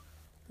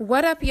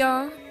What up,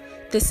 y'all?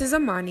 This is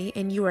Amani,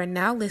 and you are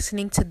now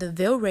listening to the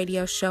Ville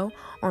Radio Show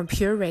on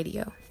Pure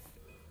Radio.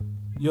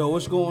 Yo,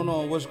 what's going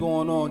on? What's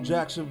going on,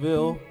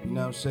 Jacksonville? You know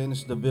what I'm saying?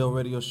 This is the Ville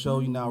Radio Show.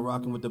 You're now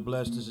rocking with the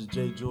blessed. This is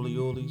Jay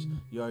Juliulis.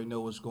 You already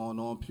know what's going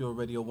on. Pure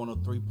Radio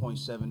 103.7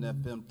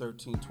 FM,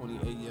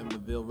 1320 AM, the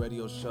Ville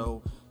Radio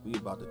Show. We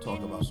about to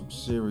talk about some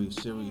serious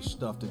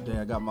stuff today.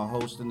 I got my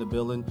host in the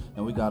building,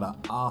 and we got an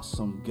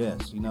awesome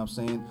guest. You know what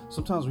I'm saying?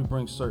 Sometimes we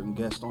bring certain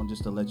guests on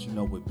just to let you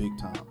know we're big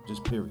time.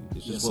 Just period.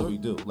 It's just what we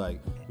do.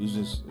 Like,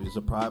 it's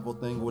a prideful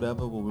thing,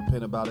 whatever. We'll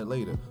repent about it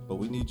later. But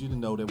we need you to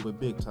know that we're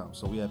big time.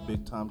 So we have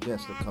big time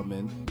guests that come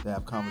in to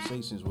have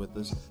conversations with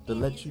us to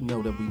let you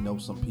know that we know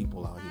some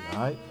people out here, all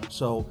right?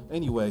 So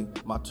anyway,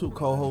 my two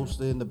co-hosts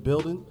are in the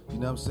building. You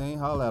know what I'm saying?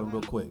 Holla at them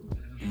real quick.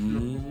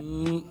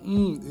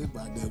 It's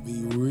about to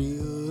be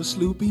real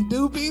sloopy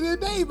doopy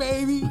today,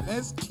 baby.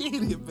 Let's get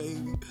it,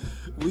 baby.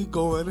 We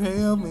going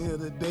ham here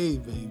today,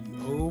 baby.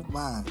 Oh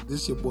my.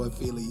 This your boy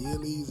Philly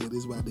Illies, and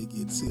this why they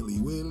get silly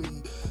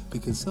willy.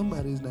 Because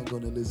somebody's not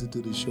gonna listen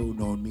to the show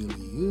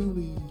non-milly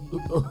illy.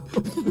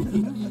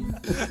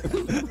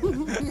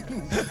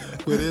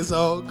 But it's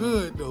all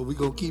good though. We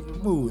gonna keep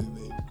it moving,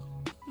 baby.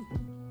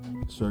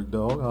 Cirque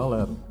Dog,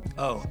 holla at them.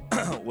 Oh,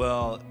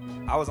 well,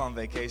 I was on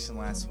vacation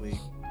last week.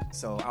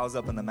 So I was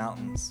up in the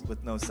mountains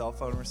with no cell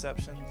phone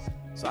reception.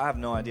 So I have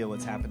no idea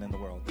what's happened in the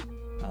world.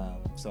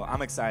 So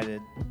I'm excited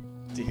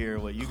to hear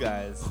what you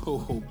guys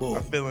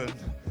are filling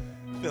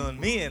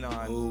me in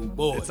on. Oh,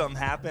 boy. Did something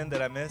happen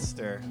that I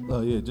missed? Or?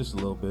 Oh, yeah, just a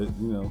little bit,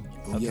 you know.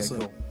 Okay, yes,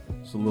 cool.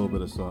 Just a little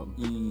bit of something.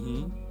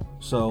 Mm-hmm.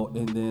 So,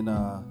 and then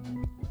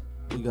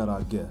we got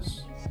our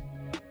guests.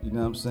 You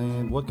know what I'm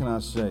saying? What can I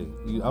say?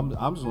 I'm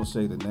just going to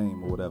say the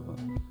name or whatever.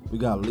 We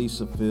got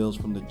Lisa Fields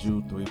from the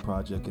Jude 3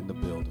 Project in the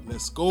building.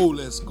 Let's go.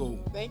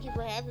 Thank you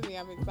for having me.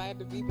 I'm excited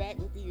to be back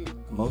with you.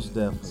 Most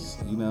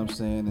definitely. You know what I'm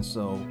saying? And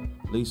so,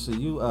 Lisa,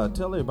 you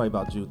tell everybody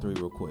about Jude 3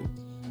 real quick.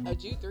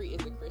 Jude 3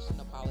 is a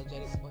Christian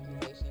apologetics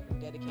organization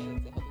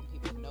dedicated to helping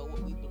people know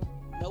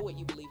what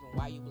you believe and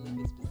why you believe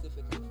it,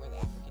 specifically for the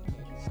African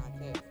American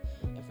context.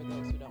 And for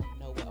those who don't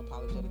know what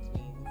apologetics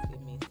means,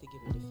 it means to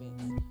give a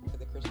defense for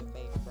the Christian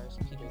faith. 1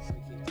 Peter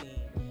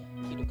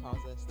 3:15, Peter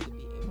calls us to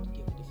be able to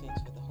give a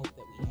defense for the hope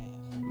that we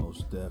have.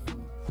 Most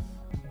definitely.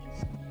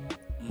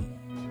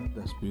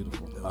 That's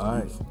beautiful. All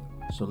right.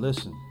 So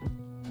listen,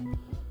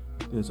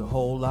 there's a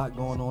whole lot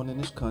going on in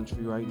this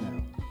country right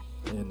now.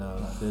 And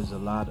there's a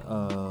lot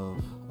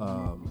of,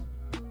 I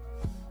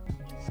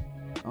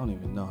don't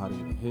even know how to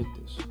even hit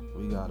this.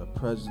 We got a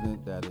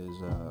president that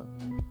is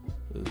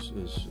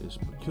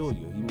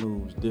peculiar. He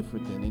moves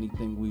different than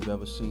anything we've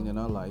ever seen in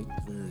our life.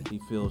 He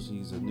feels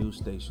he's a news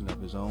station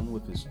of his own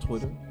with his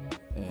Twitter.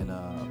 And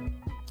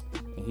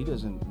he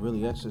doesn't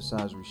really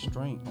exercise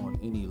restraint on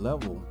any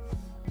level.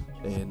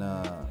 And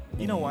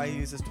You know why he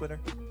uses Twitter?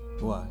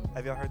 Why?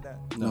 Have y'all heard that?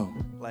 No.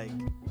 Like,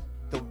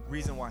 the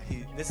reason why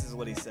this is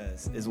what he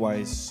says, is why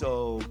he's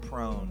so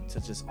prone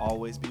to just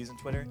always be using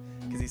Twitter.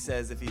 Because he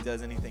says if he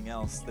does anything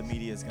else, the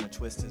media is going to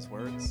twist his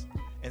words.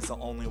 And it's the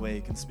only way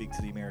he can speak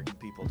to the American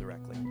people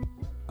directly.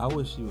 I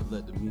wish he would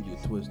let the media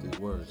twist his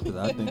words, because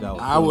I think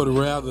I would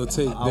rather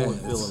take that. I would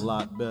feel a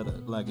lot better.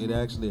 Like, it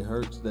actually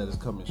hurts that it's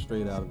coming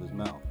straight out of his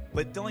mouth.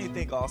 But don't you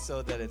think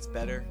also that it's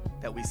better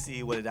that we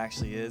see what it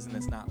actually is, and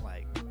it's not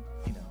like,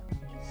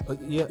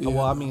 yeah,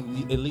 well, I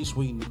mean, at least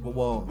we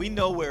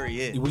know where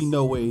he is. We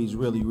know where he's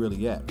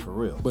really at, for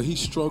real. But he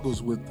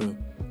struggles with the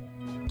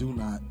do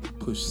not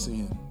push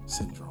sin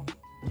syndrome,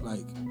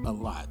 like, a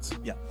lot.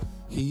 Yeah.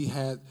 He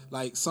had,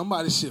 like,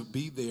 somebody should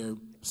be there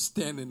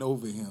standing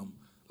over him,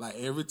 like,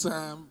 every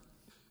time.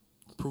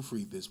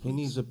 Proofread this,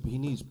 please. He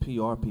needs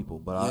PR people,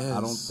 but yes.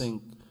 I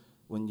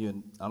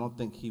don't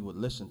think he would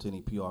listen to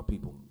any PR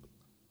people.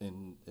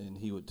 And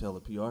he would tell the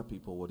PR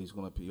people what he's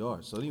going to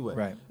PR. So anyway,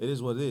 right. It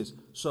is what it is.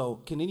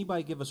 So can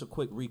anybody give us a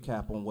quick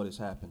recap on what has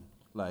happened?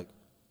 Like,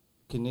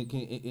 can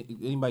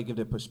anybody give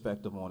their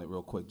perspective on it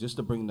real quick, just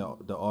to bring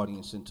the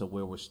audience into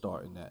where we're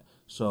starting at?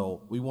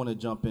 So we want to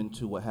jump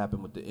into what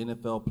happened with the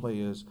NFL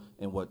players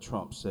and what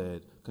Trump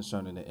said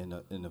concerning the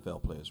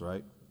NFL players,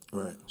 right?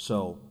 Right.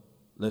 So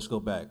let's go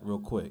back real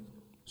quick.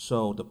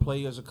 So the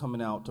players are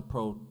coming out to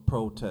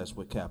protest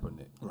with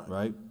Kaepernick,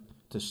 right?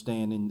 To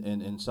stand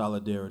in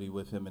solidarity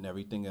with him and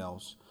everything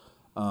else.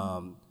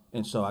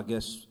 And so I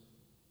guess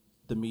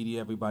the media,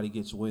 everybody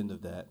gets wind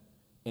of that.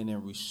 And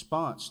in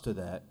response to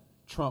that,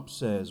 Trump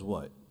says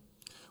what?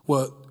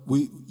 Well,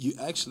 you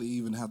actually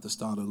even have to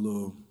start a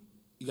little,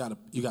 you gotta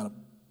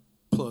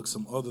plug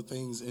some other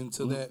things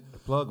into that.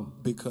 Plug them.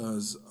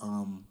 Because,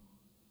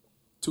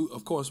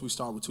 of course, we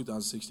start with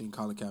 2016,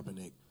 Colin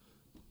Kaepernick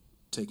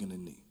taking a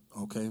knee,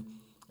 okay?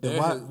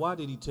 Why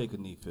did he take a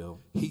knee,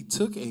 Phil? He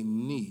took a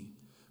knee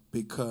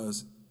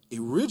because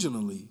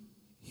originally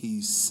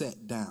he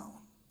sat down.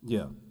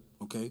 Yeah.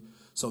 Okay?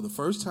 So the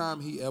first time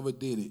he ever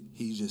did it,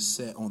 he just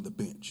sat on the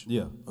bench.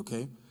 Yeah.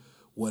 Okay?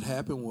 What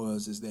happened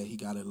is that he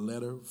got a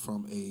letter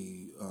from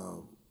a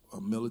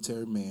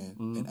military man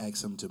and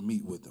asked him to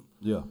meet with him.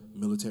 Yeah.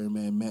 Military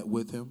man met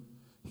with him.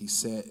 He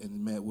sat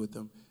and met with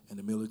him. and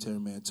the military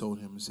man told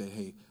him and said,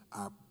 "Hey,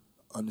 I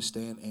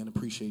understand and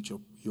appreciate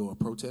your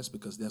protest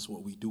because that's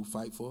what we do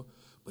fight for."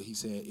 But he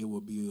said it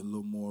would be a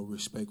little more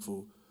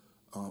respectful,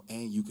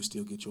 and you could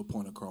still get your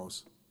point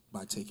across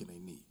by taking a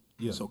knee.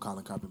 Yeah. So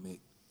Colin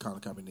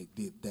Kaepernick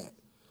did that.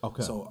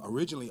 Okay. So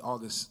originally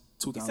August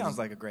 2000. He sounds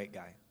like a great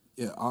guy.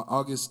 Yeah,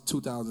 August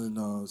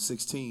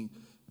 2016,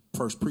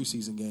 first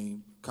preseason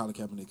game, Colin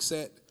Kaepernick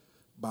set.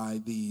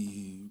 By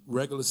the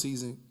regular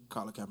season,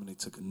 Colin Kaepernick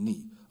took a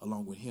knee,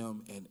 along with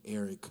him and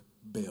Eric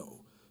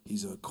Bell.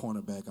 He's a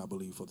cornerback, I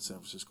believe, for the San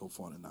Francisco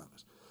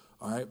 49ers.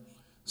 All right?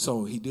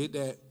 So he did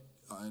that,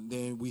 and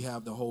then we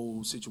have the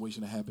whole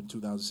situation that happened in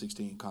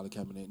 2016, Colin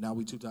Kaepernick. Now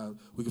we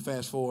can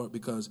fast forward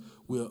because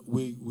we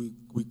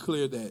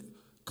clear that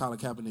Colin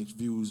Kaepernick's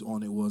views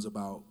on it was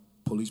about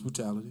police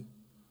brutality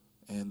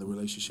and the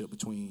relationship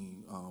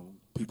between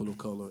people of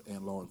color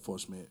and law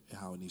enforcement and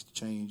how it needs to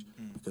change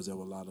because there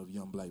were a lot of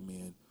young black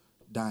men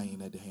dying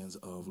at the hands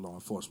of law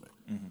enforcement.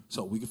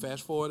 So we can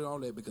fast forward and all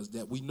that because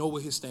that we know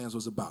what his stance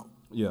was about.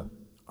 Yeah.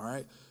 All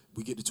right?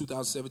 We get to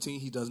 2017,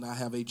 he does not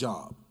have a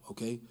job,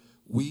 okay?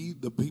 We,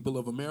 the people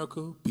of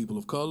America, people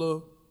of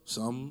color,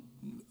 some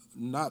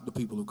not the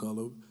people of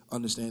color,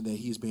 understand that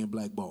he is being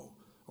blackballed,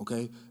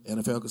 okay?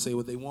 NFL can say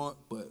what they want,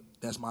 but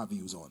that's my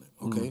views on it,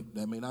 okay?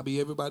 That may not be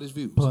everybody's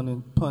views. Pun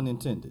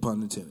intended.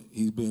 Pun intended.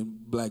 He's been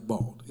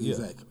blackballed. Yeah.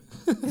 Exactly.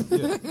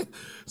 Yeah.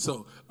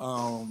 So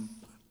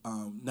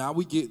now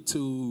we get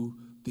to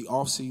the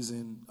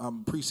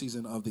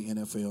preseason of the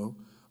NFL.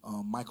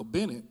 Michael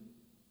Bennett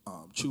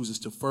chooses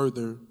to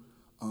further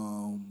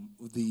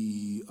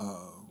the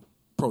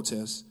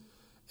protests,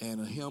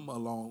 and him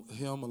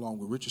along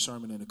with Richard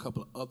Sherman and a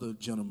couple of other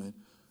gentlemen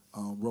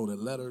wrote a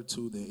letter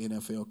to the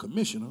NFL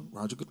commissioner,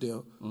 Roger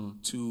Goodell,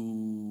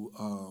 to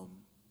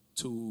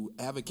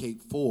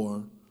advocate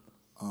for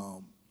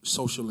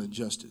social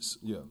injustice.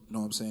 Yeah. You know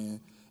what I'm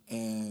saying?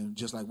 And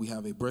just like we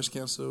have a breast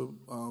cancer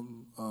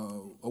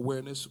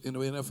awareness in the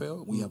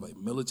NFL, we have a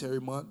military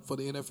month for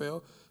the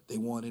NFL. They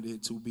wanted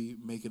it to be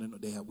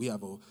we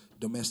have a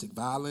domestic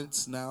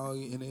violence now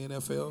in the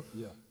NFL.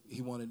 Yeah.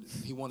 He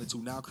wanted to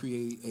now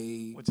create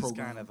a Which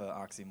program. is kind of an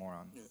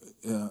oxymoron.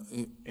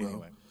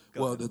 Anyway.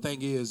 Go Well, ahead. the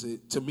thing is,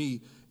 to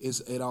me,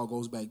 it all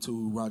goes back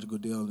to Roger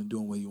Goodell and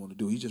doing what he want to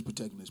do. He's just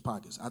protecting his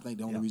pockets. I think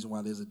the only reason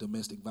why there's a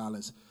domestic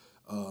violence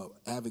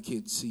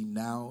advocacy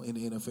now in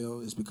the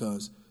NFL is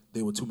because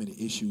there were too many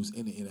issues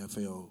in the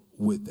NFL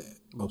with that.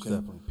 Most okay?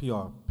 definitely.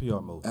 PR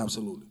move.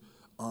 Absolutely.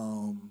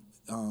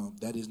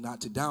 That is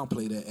not to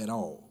downplay that at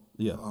all.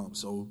 Yeah.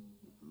 So,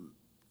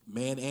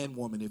 man and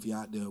woman, if you're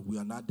out there, we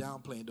are not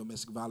downplaying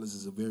domestic violence.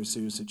 Is a very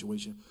serious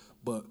situation,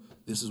 but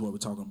this is what we're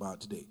talking about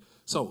today.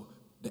 So,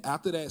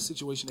 after that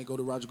situation, they go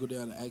to Roger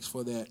Goodell and ask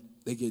for that.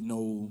 They get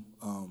no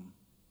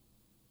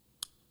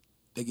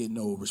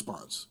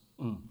response.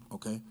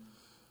 Okay.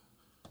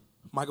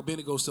 Michael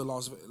Bennett goes to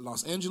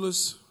Los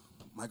Angeles.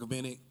 Michael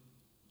Bennett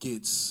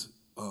gets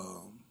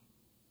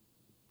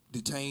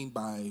detained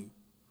by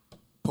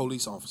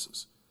police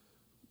officers,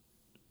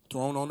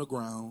 thrown on the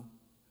ground,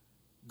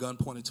 gun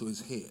pointed to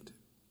his head.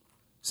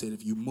 Said,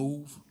 "If you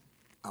move,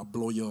 I'll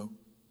blow your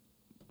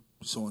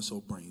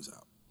so-and-so brains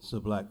out." It's a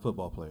black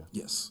football player.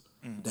 Yes.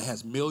 That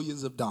has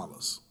millions of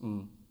dollars.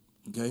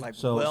 Okay? Like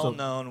So-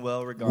 well-known,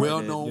 well-regarded.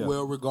 Well-known, Yeah.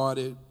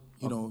 well-regarded,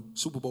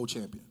 Super Bowl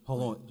champion.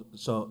 Hold on.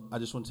 So I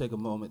just want to take a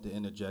moment to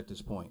interject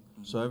this point.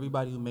 So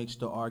everybody who makes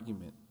the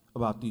argument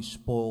about these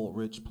spoiled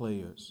rich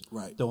players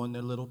Right. throwing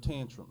their little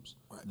tantrums,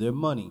 Right. their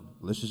money,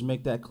 let's just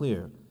make that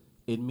clear.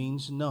 It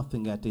means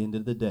nothing at the end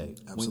of the day.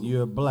 When Absolutely.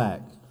 you're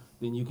black,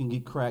 then you can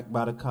get cracked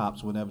by the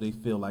cops whenever they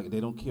feel like it. They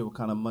don't care what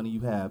kind of money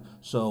you have.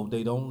 So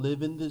they don't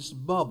live in this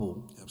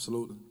bubble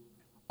Absolutely.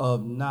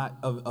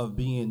 of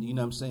being, you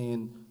know what I'm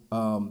saying,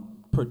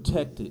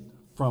 protected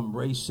from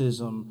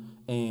racism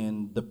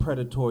and the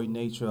predatory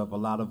nature of a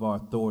lot of our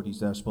authorities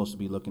that are supposed to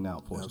be looking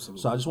out for us.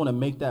 Absolutely. So I just want to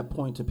make that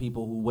point to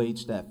people who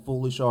wage that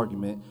foolish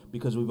argument,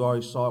 because we've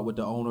already saw it with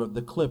the owner of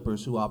the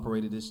Clippers, who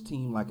operated his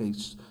team like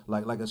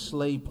a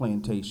slave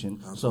plantation.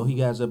 Absolutely. So he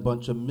has a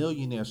bunch of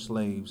millionaire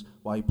slaves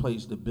while he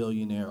plays the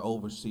billionaire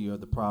overseer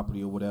of the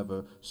property or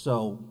whatever.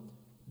 So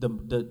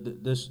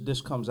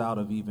this comes out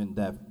of even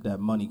that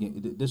money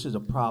game. This is a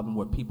problem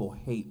where people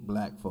hate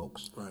black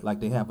folks. Right. Like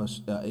they have a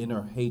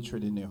inner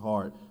hatred in their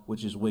heart,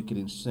 which is wicked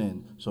and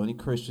sin. So any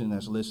Christian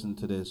that's listening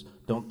to this,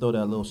 don't throw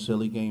that little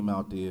silly game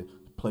out there.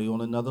 Play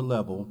on another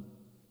level.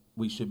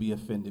 We should be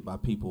offended by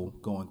people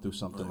going through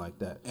something like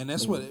that. And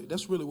that's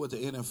really what the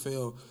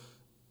NFL,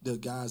 the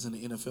guys in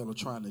the NFL are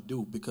trying to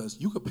do, because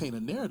you could paint a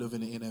narrative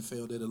in the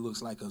NFL that it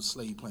looks like a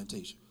slave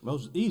plantation.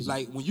 Most easy.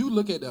 Like when you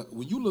look at a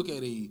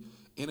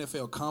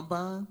NFL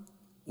combine,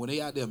 when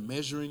they out there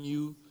measuring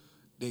you,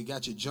 they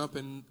got you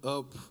jumping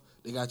up,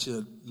 they got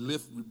you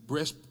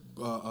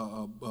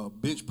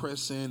bench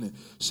pressing, and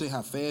see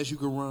how fast you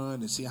can run,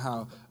 and see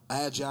how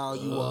agile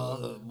you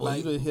are. Well,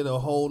 you done hit a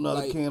whole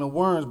nother can of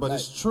worms, but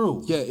it's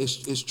true. Yeah,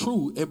 it's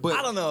true. But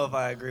I don't know if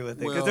I agree with it,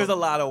 because Well, there's a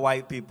lot of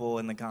white people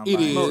in the combine.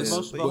 It is.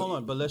 But hold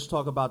on, but let's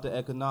talk about the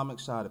economic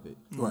side of it.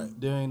 Right.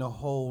 There ain't a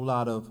whole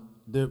lot of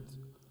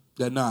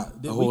They're not a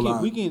we whole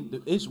lot. We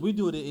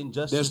do it in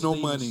injustice. There's no to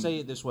even money. Say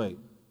it this way: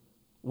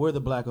 where are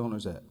the black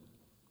owners at?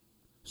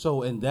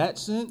 So in that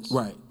sense,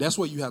 Right. That's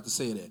where you have to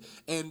say it at.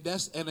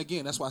 And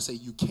again, that's why I say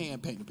you can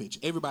paint the picture.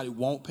 Everybody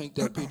won't paint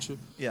that picture.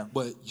 Yeah.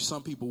 But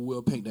some people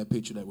will paint that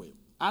picture that way.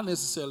 I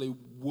necessarily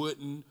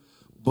wouldn't,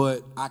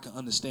 but I can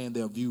understand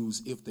their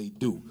views if they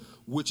do.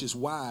 Which is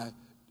why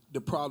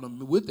the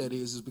problem with that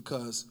is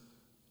because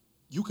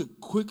you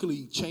could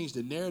quickly change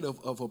the narrative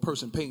of a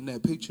person painting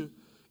that picture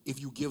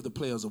if you give the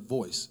players a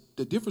voice.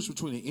 The difference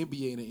between the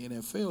NBA and the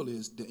NFL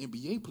is the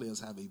NBA players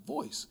have a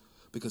voice.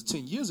 Because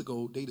 10 years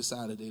ago, they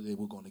decided that they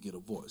were going to get a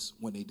voice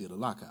when they did a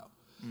lockout.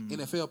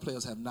 NFL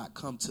players have not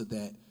come to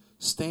that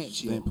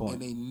stance yet, and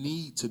they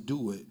need to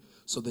do it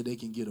so that they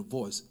can get a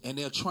voice. And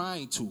they're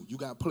trying to. You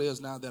got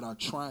players now that are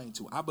trying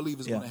to. I believe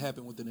it's going to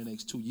happen within the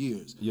next 2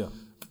 years. Yeah.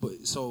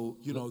 But so,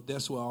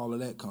 that's where all of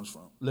that comes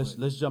from.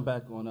 Let's jump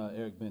back on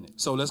Eric Bennett.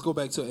 So let's go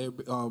back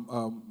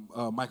to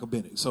Michael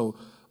Bennett. So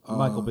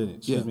Michael Bennett.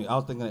 Excuse me. I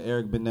was thinking of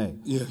Eric Benet.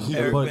 Yeah.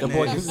 Eric The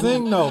boy can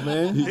sing, though,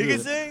 man. He can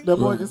sing? That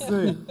boy can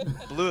sing.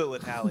 Blew it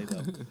with Hallie,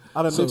 though.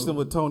 I done mixed him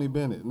with Tony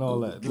Bennett and all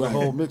that. The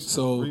whole mix,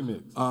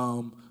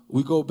 remix.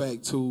 We go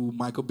back to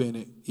Michael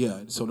Bennett.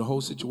 Yeah, so the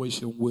whole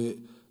situation with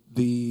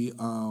the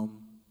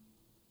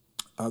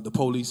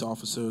police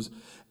officers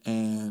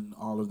and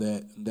all of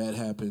that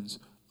happens.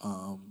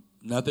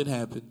 Nothing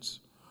happens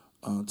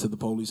to the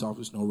police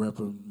officers. No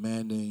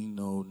reprimanding,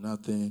 no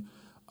nothing.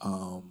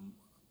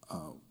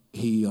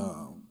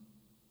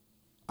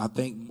 I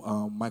think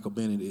Michael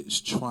Bennett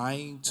is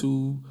trying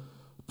to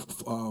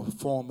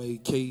form a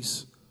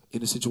case in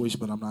the situation,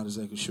 but I'm not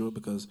exactly sure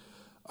because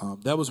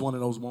that was one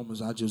of those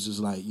moments I just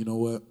like, you know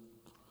what?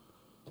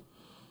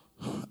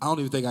 I don't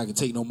even think I can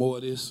take no more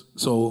of this.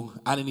 So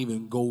I didn't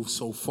even go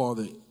so far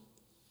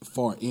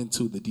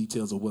into the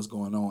details of what's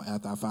going on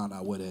after I found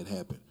out what had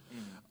happened.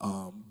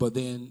 But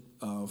then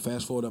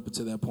fast forward up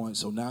until that point.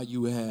 So now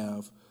you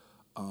have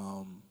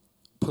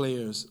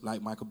players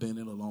like Michael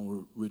Bennett, along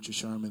with Richard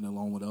Sherman,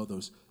 along with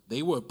others.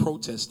 They were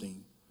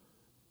protesting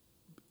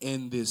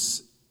in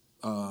this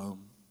the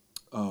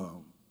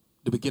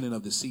beginning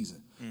of the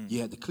season.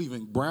 You had the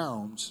Cleveland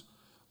Browns,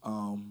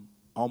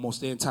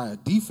 almost the entire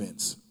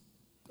defense,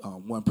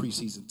 one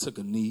preseason took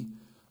a knee.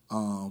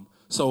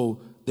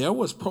 So there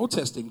was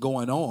protesting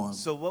going on.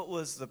 So what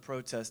was the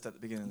protest at the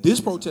beginning of the This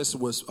season? protest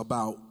was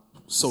about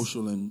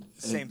social and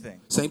Same thing.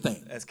 Same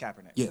thing. As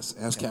Kaepernick. Yes,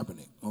 as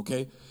Kaepernick.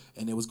 Okay,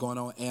 and it was going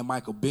on. And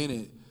Michael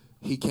Bennett,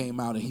 he came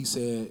out and he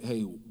said,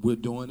 "Hey, we're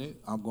doing it.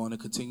 I'm going to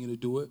continue to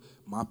do it.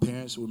 My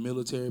parents were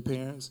military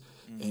parents,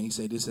 and he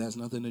said this has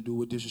nothing to do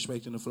with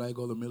disrespecting the flag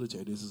or the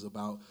military. This is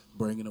about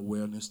bringing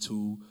awareness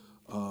to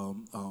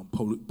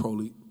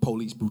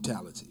police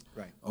brutality."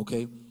 Right.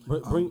 Okay.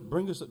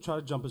 Bring us. Try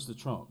to jump us to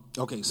Trump.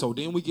 Okay. So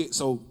then we get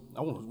We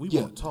want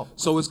to talk.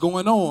 So it's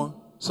going on.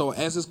 So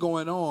as it's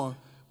going on,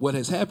 what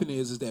has happened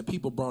is that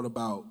people brought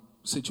about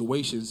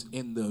situations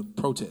in the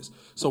protest.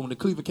 So when the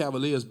Cleveland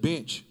Cavaliers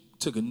bench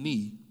took a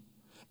knee,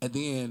 and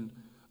then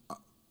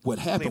what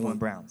happened? Cleveland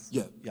Browns.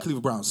 Yeah,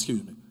 Cleveland Browns.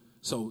 Excuse me.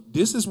 So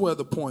this is where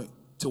the point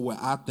to where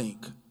I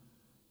think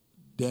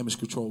damage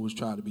control was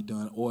trying to be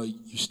done, or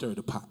you stir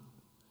the pot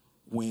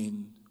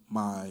when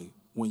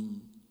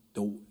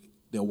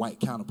their white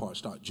counterparts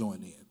start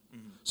joining in.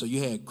 So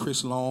you had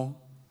Chris Long,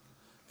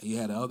 and you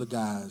had the other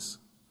guys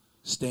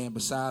stand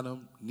beside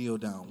him, kneel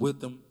down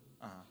with them.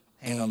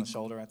 Hand on the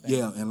shoulder, I think.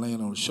 Yeah, and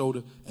laying on the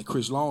shoulder. And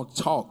Chris Long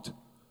talked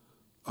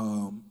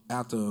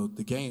after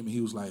the game, and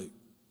he was like,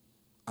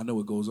 I know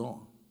what goes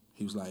on.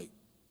 He was like,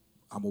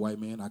 I'm a white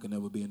man. I can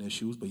never be in their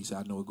shoes. But he said,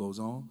 I know what goes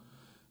on.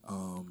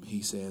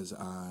 He says,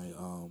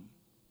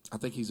 I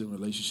think he's in a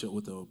relationship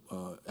with a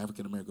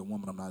African-American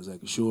woman. I'm not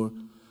exactly sure.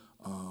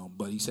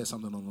 But he said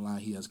something on the line.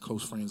 He has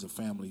close friends and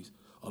families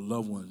or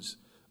loved ones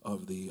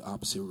of the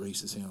opposite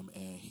race as him,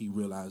 and he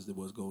realized that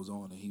what goes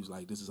on, and he was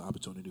like, this is an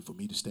opportunity for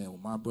me to stand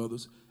with my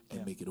brothers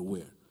and make it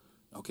aware.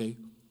 Okay?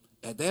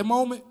 At that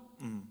moment,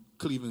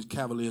 Cleveland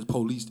Cavaliers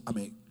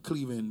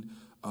Cleveland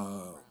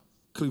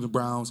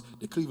Browns,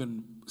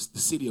 the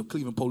city of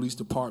Cleveland Police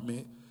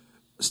Department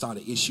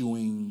started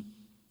issuing,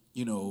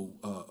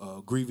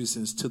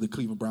 grievances to the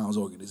Cleveland Browns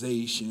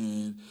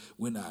organization.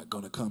 We're not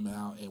going to come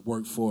out and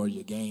work for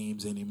your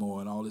games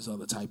anymore and all this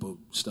other type of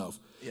stuff.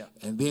 Yeah.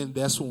 And then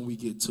that's when we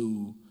get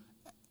to,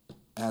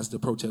 as the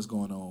protest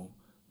going on,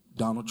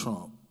 Donald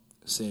Trump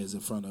says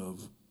in front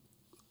of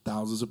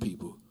thousands of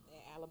people.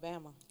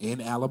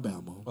 In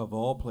Alabama. Of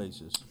all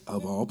places.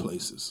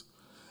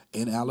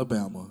 In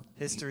Alabama.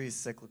 History is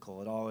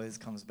cyclical. It always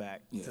comes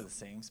back to the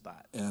same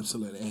spot.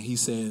 Absolutely. And he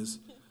says,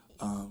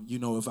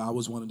 if I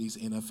was one of these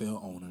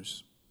NFL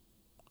owners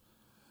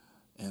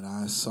and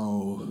I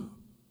saw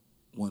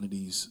one of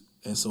these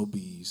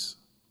SOBs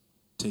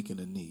taking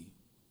a knee,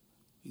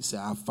 he said,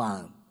 I fire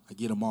him. I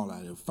get them all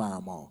out of there, fire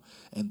them all.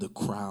 And the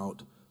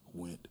crowd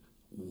went,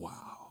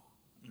 wow.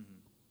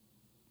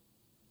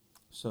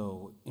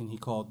 So, and he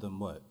called them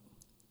what?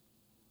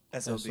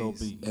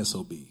 SOBs.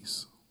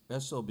 SOBs.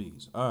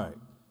 All right.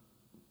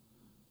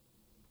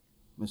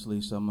 Miss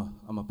Lisa, I'm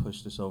going to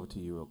push this over to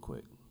you real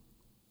quick.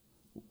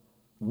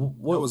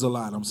 What That was a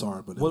lot. I'm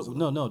sorry, but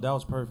no, that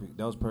was perfect.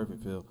 That was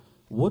perfect, Phil.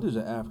 What is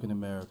an African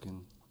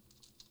American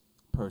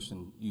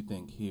person you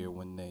think hear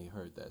when they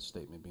heard that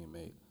statement being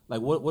made?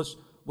 Like,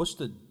 what's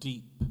the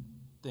deep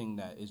thing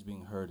that is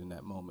being heard in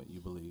that moment? You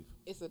believe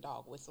It's a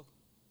dog whistle.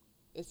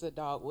 It's a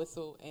dog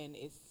whistle, and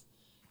it's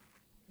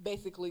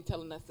basically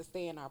telling us to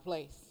stay in our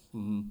place.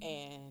 Mm-hmm.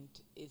 And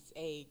it's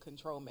a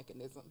control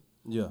mechanism.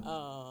 Yeah.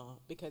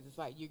 Because it's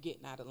like, you're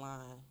getting out of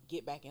line,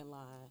 get back in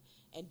line,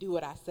 and do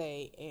what I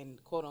say.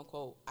 And quote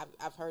unquote,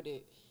 I've heard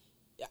it.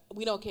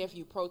 We don't care if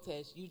you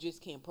protest, you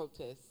just can't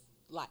protest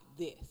like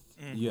this.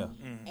 Mm-hmm. Yeah.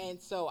 Mm-hmm.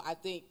 And so I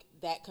think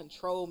that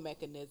control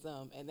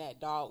mechanism and that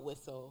dog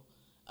whistle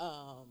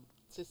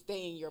to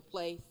stay in your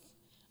place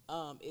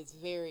is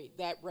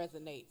that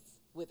resonates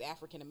with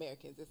African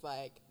Americans. It's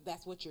like,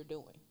 that's what you're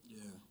doing. Yeah.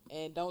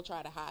 And don't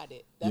try to hide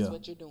it. That's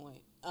what you're doing.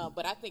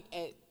 But I think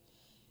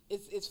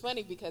it's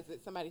funny because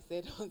somebody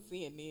said on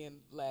CNN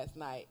last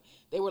night,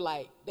 they were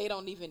like, they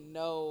don't even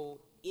know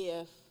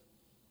if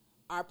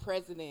our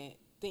president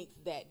thinks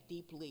that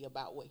deeply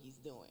about what he's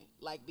doing.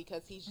 Like,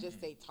 because he's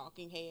just a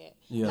talking head.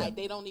 Yeah. Like,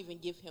 they don't even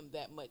give him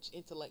that much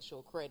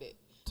intellectual credit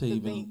to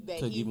even go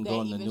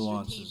into the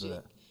nuances of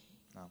that.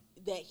 No.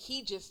 That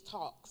he just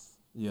talks.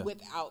 Yeah.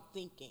 Without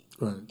thinking.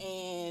 Right.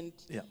 And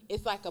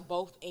it's like a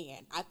both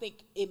and. I think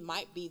it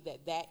might be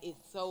that is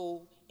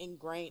so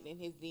ingrained in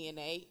his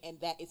DNA and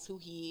that is who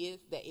he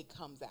is that it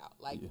comes out.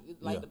 Like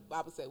the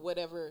Bible said,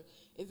 whatever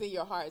is in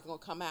your heart is going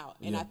to come out.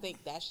 And I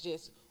think that's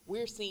just,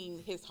 we're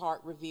seeing his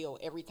heart reveal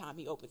every time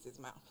he opens his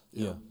mouth.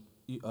 Yeah.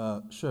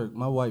 Sure.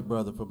 My white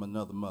brother from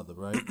another mother,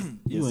 right?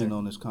 You ain't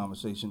on this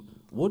conversation.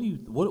 What do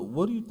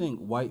you think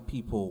white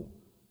people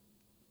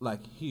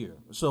like here?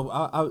 So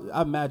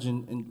I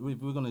imagine, and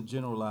we're going to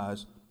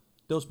generalize,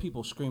 those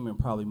people screaming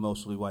probably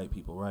mostly white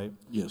people, right?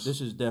 Yes.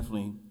 This is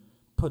definitely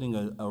putting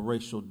a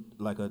racial,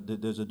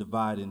 there's a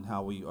divide in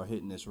how we are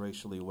hitting this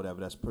racially or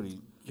whatever. That's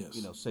pretty,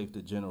 safe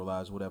to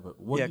generalize, whatever.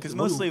 Because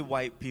mostly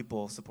white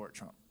people support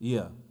Trump.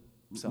 Yeah,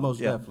 so,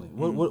 most definitely.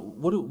 Mm-hmm.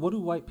 What do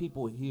white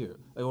people hear?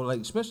 Or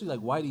especially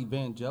like white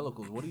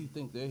evangelicals, what do you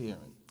think they're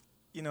hearing?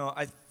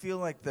 I feel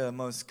like the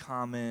most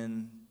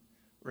common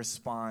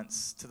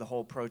response to the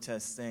whole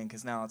protest thing,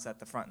 because now it's at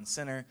the front and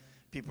center.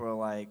 People are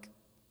like,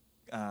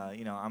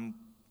 I'm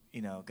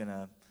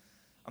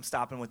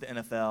stopping with the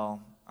NFL.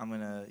 I'm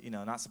gonna,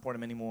 not support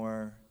him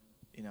anymore.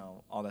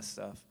 All that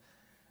stuff.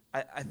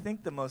 I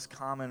think the most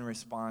common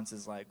response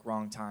is like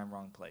wrong time,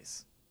 wrong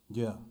place.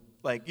 Yeah.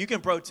 Like, you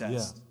can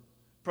protest. Yeah.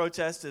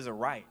 Protest is a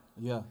right.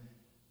 Yeah.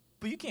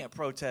 But you can't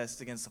protest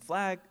against the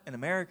flag in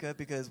America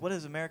because what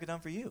has America done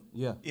for you?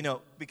 Yeah.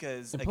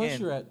 Because and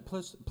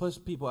plus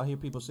people, I hear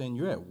people saying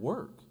you're at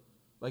work.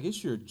 Like,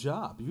 it's your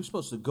job. You're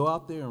supposed to go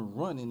out there and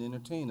run and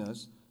entertain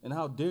us. And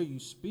how dare you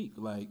speak?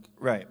 Like,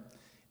 right.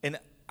 And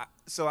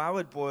so I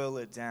would boil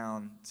it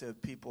down to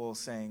people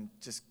saying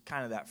just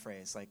kind of that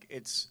phrase. Like,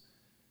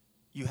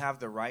 you have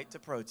the right to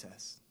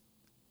protest,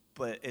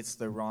 but it's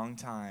the wrong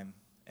time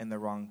and the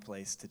wrong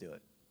place to do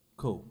it.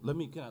 Cool. Let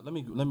me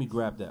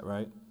grab that,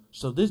 right?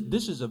 So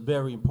this is a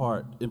very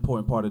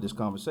important part of this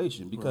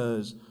conversation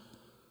because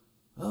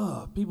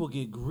people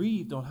get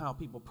grieved on how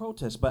people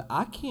protest, but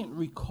I can't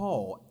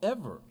recall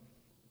ever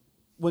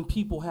when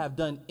people have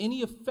done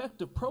any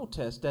effective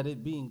protest that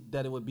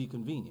it would be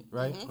convenient,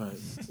 right? Mm-hmm.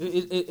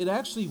 Right. It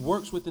actually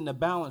works within the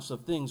balance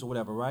of things or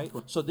whatever, right?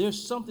 So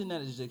there's something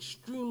that is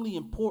extremely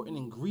important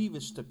and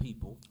grievous to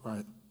people,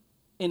 right?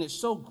 And it's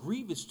so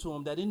grievous to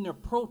them that in their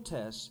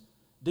protests,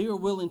 they are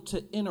willing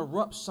to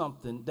interrupt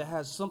something that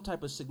has some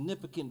type of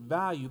significant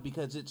value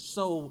because it's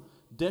so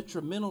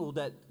detrimental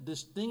that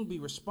this thing be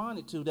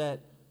responded to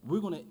that we're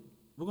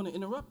gonna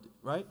interrupt it,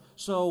 right?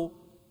 So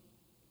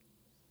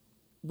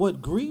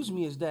what grieves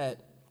me is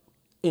that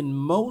in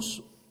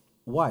most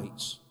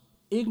whites,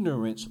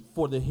 ignorance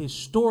for the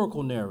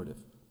historical narrative,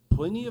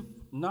 plenty of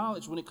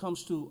knowledge when it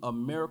comes to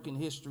American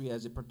history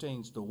as it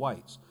pertains to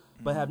whites,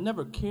 but have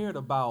never cared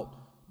about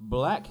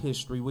black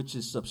history, which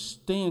is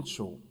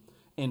substantial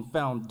and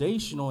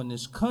foundational in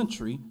this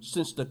country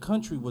since the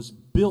country was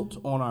built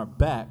on our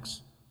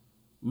backs.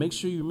 Make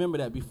sure you remember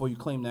that before you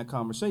claim that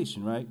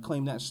conversation, right?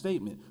 Claim that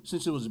statement.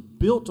 Since it was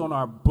built on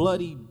our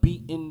bloody,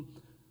 beaten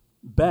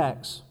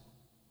backs,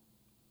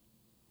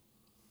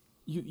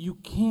 you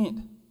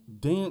can't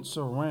dance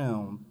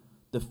around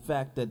the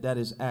fact that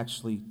is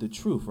actually the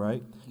truth,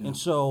 right? Yeah. And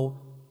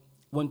so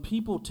when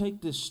people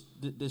take this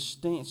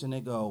stance and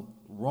they go,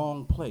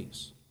 wrong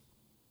place,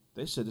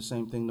 they said the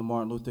same thing to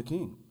Martin Luther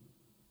King.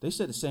 They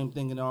said the same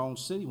thing in our own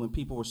city when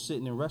people were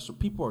sitting in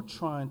restaurants. People are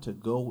trying to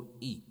go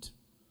eat.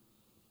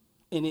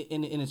 And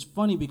it's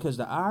funny because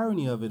the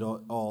irony of it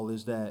all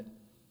is that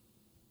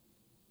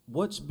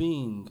what's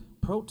being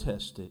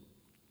protested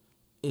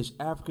is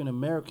African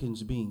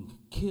Americans being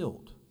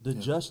killed. The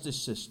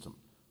justice system.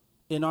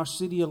 In our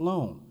city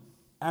alone,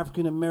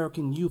 African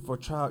American youth are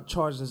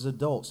charged as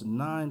adults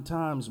 9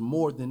 times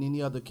more than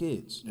any other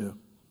kids. Yeah.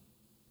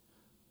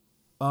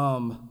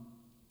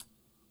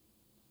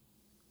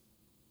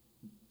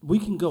 We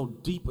can go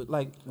deeper.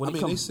 Like,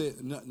 they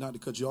said, not to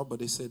cut you off, but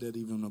they said that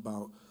even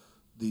about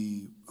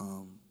the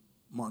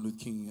Martin Luther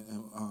King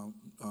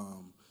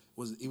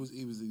was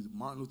either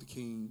Martin Luther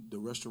King, the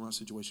restaurant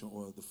situation,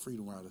 or the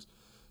Freedom Riders.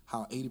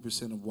 How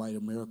 80% of white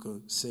America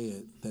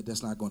said that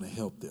that's not going to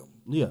help them.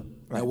 Yeah,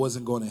 right. That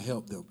wasn't going to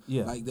help them.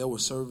 Yeah, like there were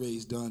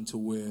surveys done to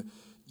where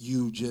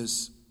you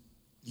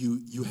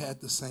had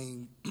the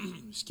same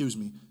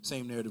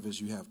same narrative as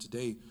you have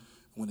today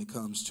when it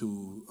comes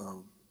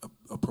to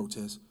a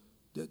protest.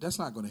 That's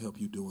not going to help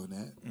you doing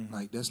that. Mm-hmm.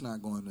 Like that's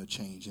not going to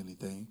change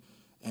anything.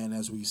 And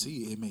as we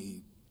see, it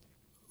made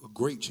a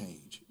great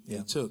change.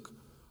 Yeah. It took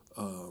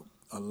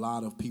a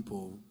lot of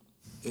people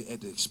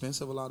at the expense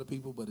of a lot of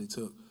people, but it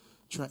took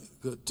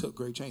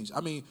great change.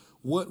 I mean,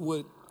 what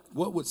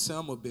would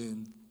Selma have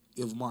been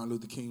if Martin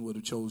Luther King would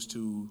have chose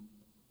to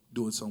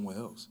do it somewhere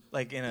else?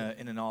 Like in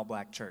an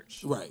all-black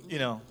church. Right. You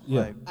know?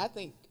 Yeah. Like, I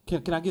think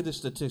Can I get the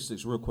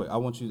statistics real quick? I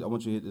want you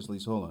to hit this,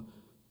 Lisa. Hold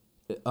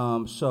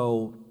on.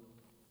 So,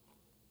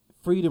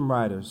 Freedom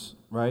Riders,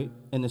 right,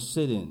 and the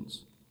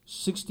sit-ins,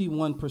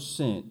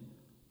 61%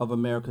 of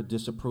America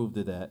disapproved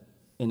of that,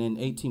 and then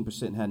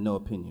 18% had no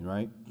opinion,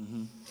 right?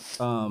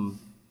 Mm-hmm.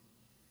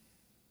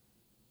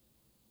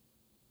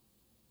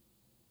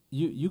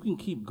 You can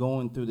keep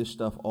going through this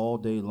stuff all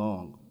day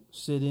long.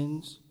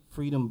 Sit-ins,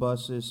 freedom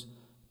buses,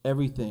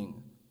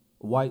 everything.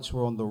 Whites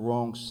were on the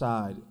wrong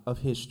side of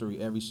history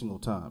every single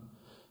time.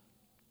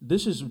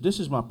 This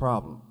is my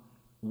problem.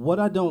 What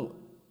I don't,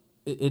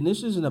 and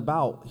this isn't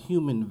about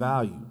human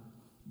value,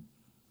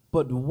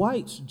 but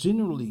whites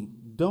generally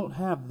don't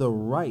have the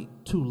right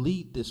to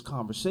lead this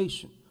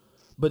conversation.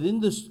 But in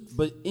this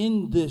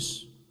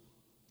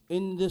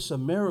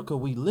America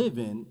we live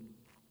in,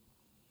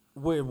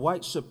 where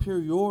white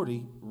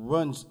superiority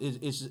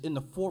is in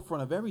the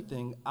forefront of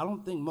everything, I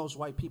don't think most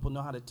white people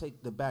know how to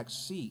take the back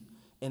seat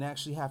and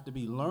actually have to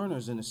be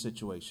learners in a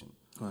situation.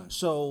 Right.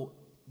 So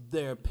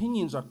their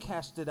opinions are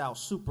casted out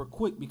super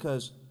quick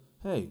because,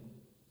 hey,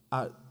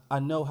 I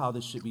know how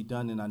this should be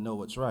done and I know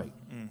what's right.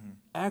 Mm-hmm.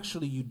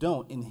 Actually, you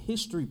don't. And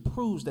history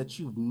proves that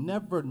you've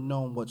never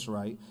known what's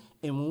right.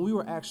 And when we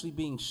were actually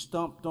being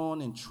stomped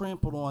on and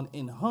trampled on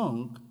and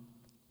hung,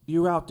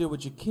 you're out there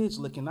with your kids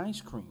licking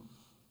ice cream.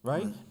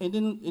 Right? And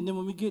then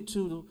when we get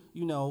to,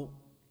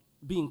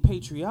 being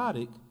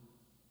patriotic,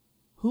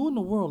 who in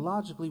the world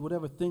logically would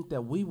ever think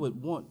that we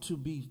would want to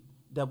be,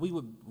 that we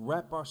would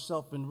wrap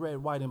ourselves in red,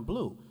 white, and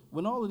blue?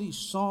 When all of these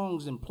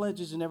songs and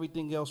pledges and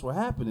everything else were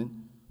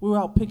happening, we were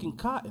out picking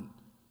cotton,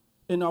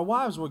 and our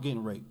wives were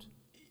getting raped,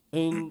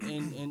 and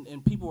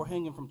people were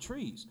hanging from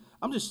trees.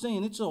 I'm just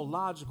saying it's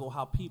illogical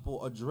how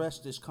people address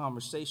this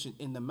conversation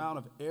in the amount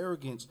of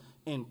arrogance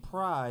and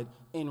pride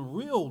and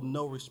real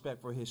no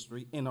respect for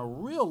history and a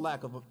real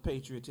lack of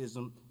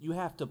patriotism you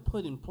have to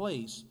put in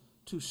place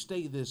to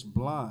stay this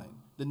blind.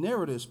 The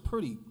narrative is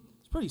pretty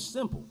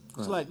simple.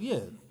 It's like,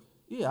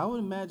 I would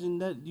imagine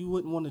that you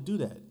wouldn't want to do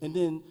that. And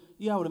then,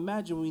 I would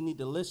imagine we need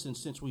to listen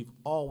since we've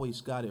always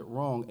got it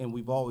wrong and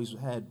we've always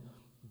had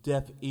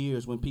deaf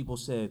ears when people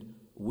said,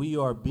 we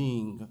are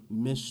being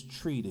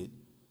mistreated,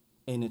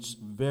 and it's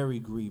very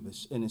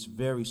grievous, and it's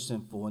very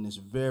sinful, and it's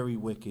very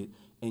wicked,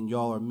 and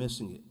y'all are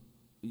missing it.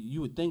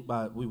 You would think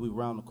by we would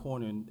round the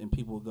corner and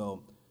people would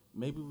go,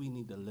 maybe we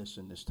need to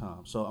listen this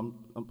time. So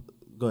I'm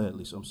go ahead,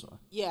 Lisa. I'm sorry.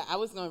 Yeah, I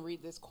was going to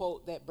read this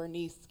quote that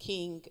Bernice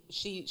King,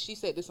 she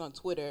said this on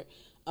Twitter.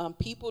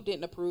 People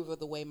didn't approve of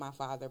the way my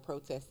father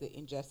protested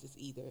injustice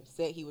either.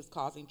 Said he was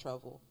causing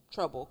trouble,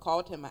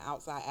 called him an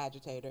outside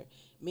agitator.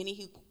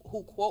 Many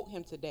who quote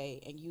him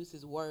today and use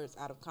his words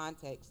out of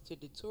context to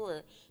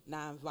deter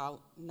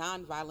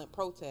nonviolent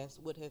protests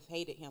would have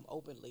hated him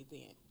openly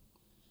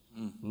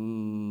then.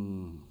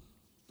 Mm.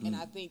 And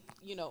I think,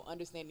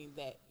 understanding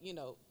that,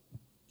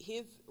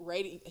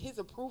 his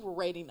approval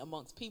rating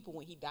amongst people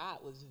when he died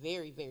was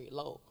very, very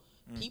low.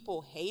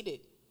 People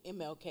hated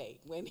MLK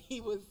when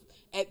he was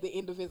at the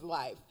end of his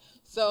life.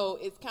 So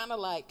it's kind of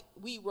like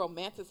we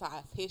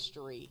romanticize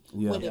history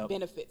when it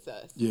benefits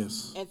us.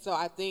 Yes. And so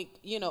I think,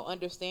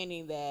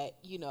 understanding that,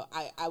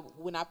 I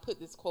when I put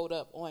this quote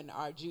up on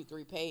our Jude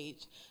 3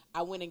 page,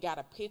 I went and got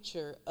a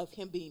picture of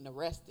him being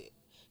arrested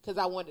because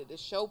I wanted to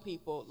show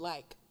people,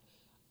 like,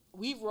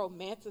 we've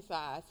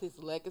romanticized his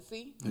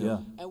legacy,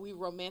 and we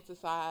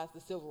romanticized the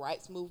civil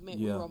rights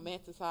movement. We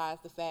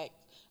romanticized the fact.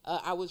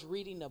 I was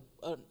reading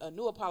a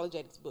new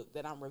apologetics book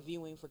that I'm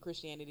reviewing for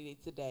Christianity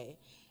Today,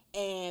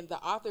 and the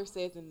author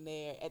says in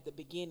there at the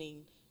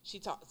beginning, she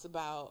talks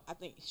about, I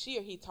think she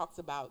or he talks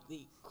about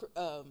the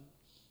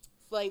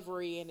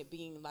slavery and it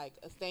being like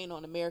a stain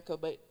on America,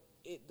 but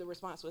the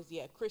response was,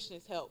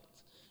 Christians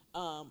helped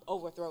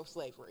overthrow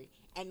slavery.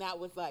 And that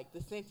was like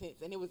the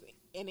sentence, and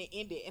it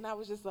ended. And I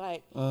was just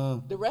like,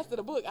 the rest of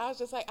the book, I was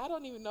just like, I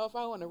don't even know if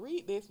I want to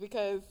read this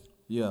because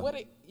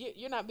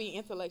you're not being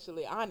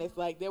intellectually honest.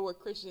 Like, there were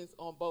Christians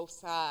on both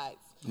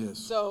sides. Yes.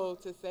 So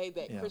to say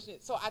that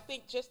Christians, so I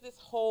think just this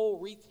whole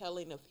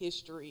retelling of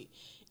history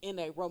in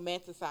a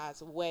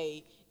romanticized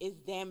way is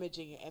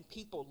damaging, and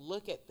people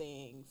look at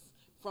things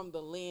from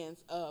the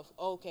lens of,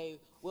 okay,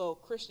 well,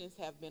 Christians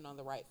have been on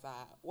the right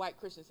side. White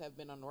Christians have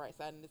been on the right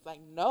side. And it's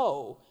like,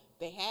 no,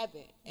 they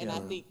haven't. And I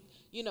think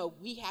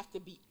we have to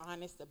be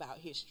honest about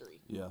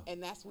history. Yeah.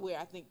 And that's where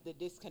I think the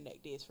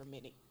disconnect is for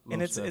many.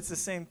 And it's the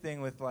same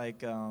thing with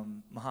like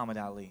Muhammad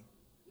Ali.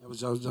 I was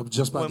just about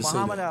to say When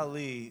Muhammad that.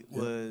 Ali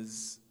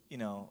was,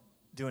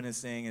 doing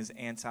his thing, his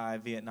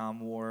anti-Vietnam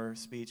War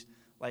speech,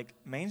 like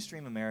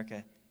mainstream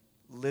America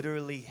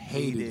literally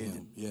hated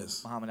him.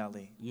 Yes. Muhammad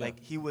Ali. Yeah. Like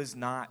he was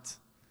not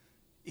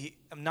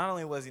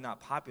only was he not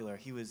popular,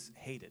 he was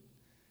hated.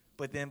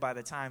 But then by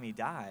the time he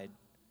died,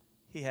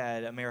 he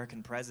had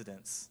American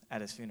presidents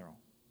at his funeral.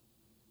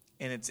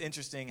 And it's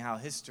interesting how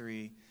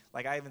history,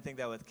 like I even think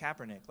that with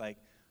Kaepernick, like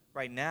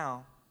right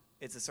now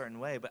it's a certain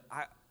way, but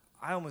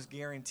I almost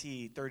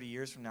guarantee 30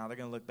 years from now they're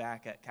going to look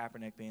back at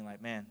Kaepernick being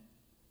like, man,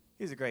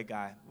 he was a great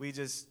guy. We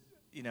just,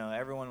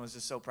 everyone was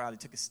just so proud he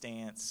took a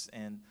stance.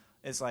 And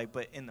it's like,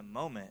 but in the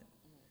moment,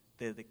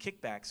 the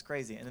kickback's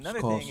crazy. And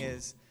another thing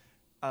is,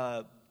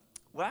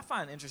 what I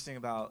find interesting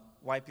about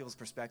white people's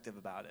perspective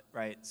about it,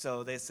 right?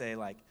 So they say,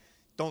 like,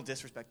 don't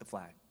disrespect the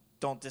flag.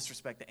 Don't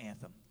disrespect the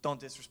anthem. Don't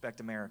disrespect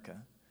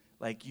America.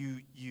 Like,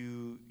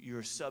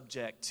 you're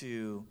subject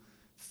to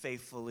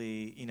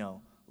faithfully,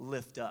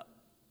 lift up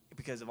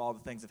because of all the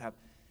things that have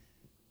happened.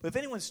 But if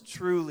anyone's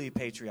truly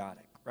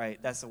patriotic, right,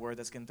 that's the word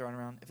that's getting thrown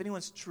around. If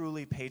anyone's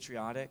truly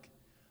patriotic,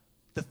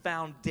 the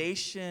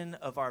foundation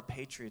of our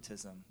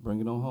patriotism Bring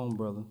it on home,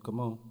 brother. Come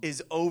on.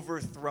 is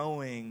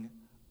overthrowing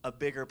a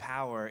bigger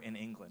power in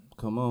England.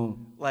 Come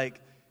on.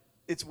 Like,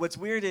 it's what's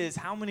weird is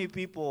how many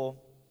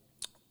people,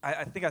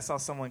 I think I saw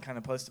someone kind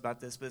of post about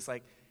this, but it's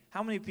like,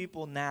 how many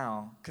people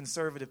now,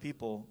 conservative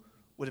people,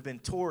 would have been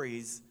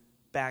Tories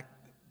back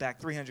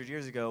 300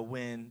 years ago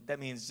when that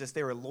means just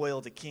they were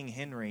loyal to King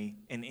Henry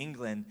in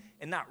England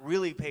and not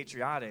really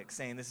patriotic,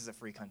 saying this is a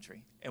free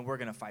country and we're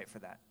going to fight for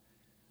that.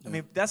 I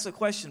mean, that's the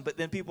question, but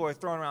then people are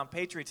throwing around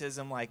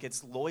patriotism like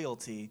it's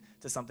loyalty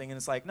to something, and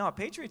it's like, no,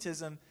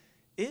 patriotism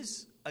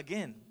is,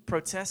 again,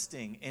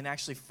 protesting and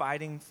actually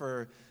fighting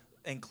for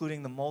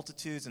including the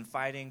multitudes and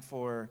fighting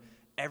for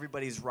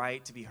everybody's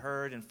right to be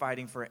heard and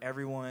fighting for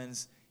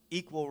everyone's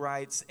equal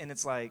rights. And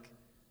it's like,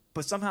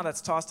 but somehow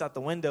that's tossed out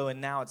the window, and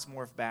now it's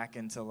morphed back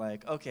into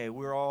like, okay,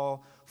 we're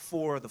all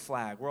for the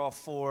flag. We're all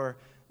for,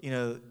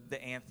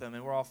 the anthem,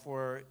 and we're all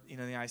for, the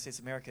United States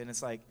of America. And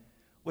it's like,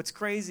 what's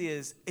crazy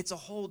is it's a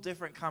whole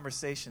different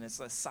conversation. It's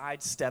a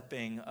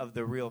sidestepping of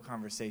the real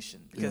conversation.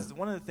 Because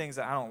one of the things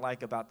that I don't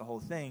like about the whole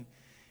thing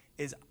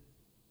is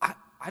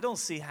I don't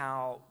see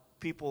how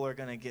people are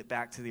going to get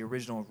back to the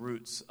original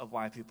roots of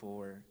why people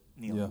were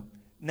kneeling. Yeah.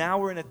 Now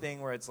we're in a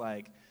thing where it's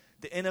like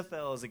the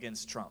NFL is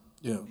against Trump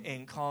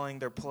and calling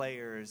their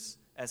players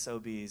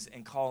SOBs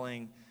and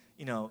calling,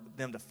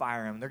 them to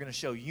fire him. They're going to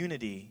show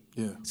unity.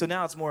 Yeah. So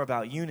now it's more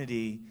about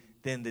unity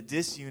than the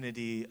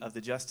disunity of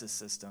the justice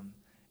system.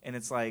 And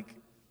it's like,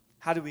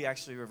 how do we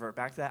actually revert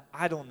back to that?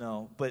 I don't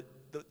know. But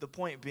the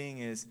point being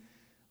is,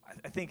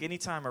 I think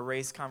anytime a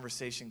race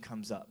conversation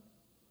comes up,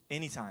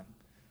 anytime,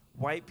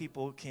 white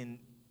people can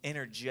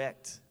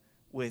interject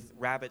with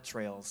rabbit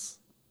trails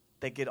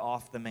that get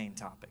off the main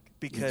topic.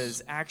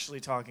 Because actually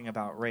talking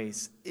about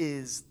race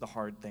is the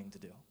hard thing to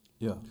do.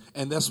 Yeah.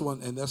 And that's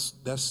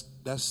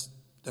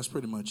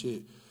pretty much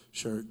it,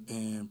 Shirk.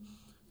 And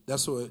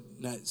that's what.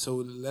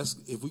 So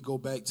if we go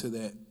back to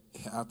that,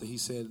 after he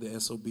said the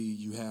SOB,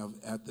 you have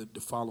after the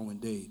following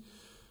day,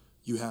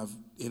 you have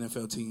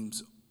NFL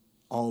teams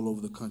all over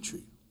the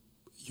country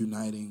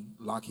uniting,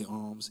 locking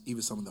arms.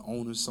 Even some of the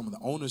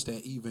owners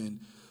that even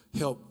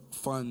helped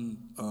fund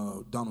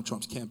Donald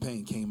Trump's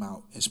campaign came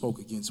out and spoke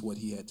against what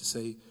he had to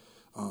say.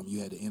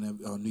 You had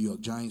the New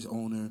York Giants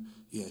owner.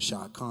 You had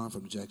Shad Khan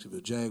from the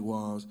Jacksonville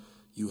Jaguars.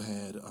 You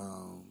had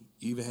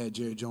you even had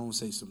Jerry Jones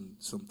say some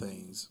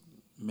things,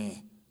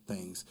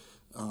 things.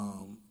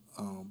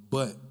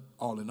 But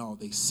all in all,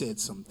 they said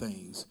some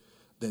things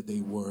that they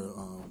were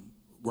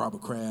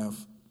Robert Kraft,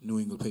 New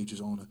England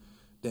Patriots owner,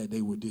 that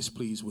they were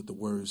displeased with the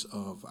words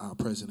of our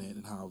president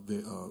and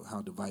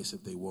how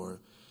divisive they were.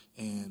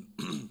 And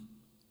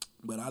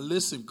but I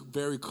listened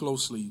very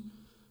closely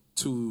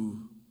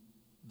to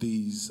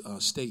these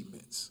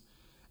statements,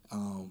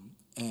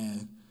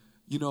 and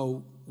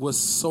what's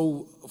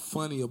so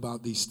funny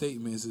about these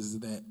statements is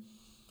that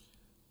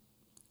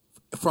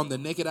from the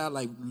naked eye,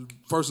 like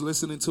first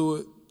listening to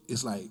it,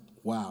 it's like,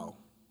 wow,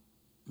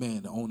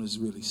 man, the owners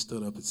really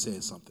stood up and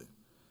said something.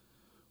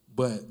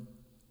 But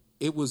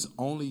it was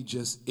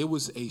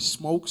a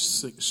smoke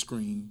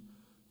screen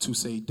to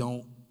say,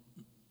 don't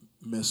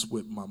mess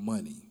with my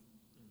money.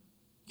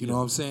 You know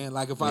what I'm saying?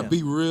 Like if I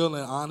be real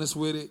and honest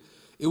with it,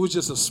 it was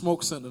just a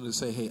smoke signal to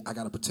say, hey, I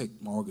got to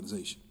protect my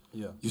organization.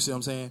 Yeah. You see what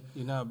I'm saying?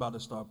 You're not about to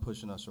start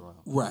pushing us around.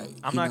 Right.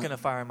 I'm not going to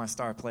fire my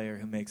star player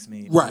who makes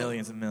me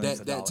millions and millions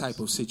of dollars. That type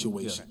of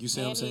situation. You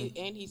see what I'm saying?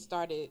 And he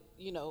started,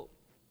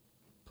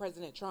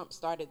 President Trump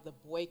started the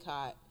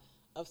boycott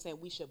of saying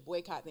we should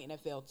boycott the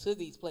NFL till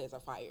these players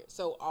are fired.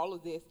 So all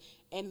of this,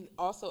 and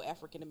also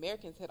African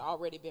Americans had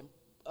already been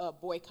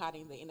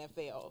boycotting the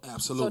NFL.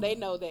 Absolutely. So they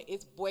know that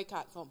it's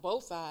boycotts on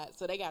both sides.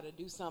 So they got to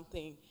do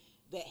something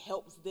that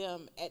helps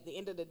them at the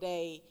end of the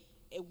day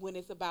when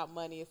it's about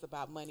money,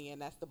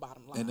 and that's the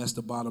bottom line. And that's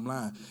the bottom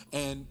line.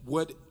 And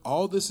what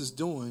all this is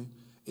doing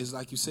is,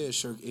 like you said,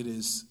 Shirk, it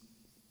is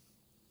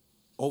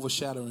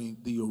overshadowing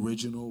the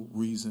original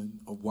reason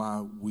of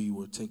why we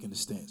were taking the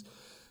stance.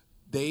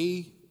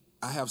 I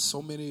have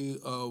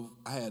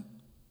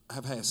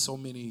had so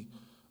many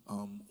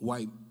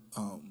white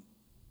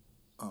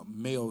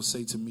males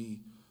say to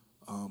me,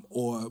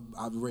 or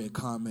I've read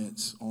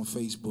comments on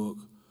Facebook,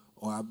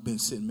 or I've been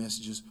sending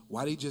messages,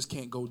 why they just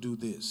can't go do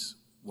this?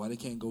 Why they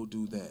can't go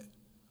do that?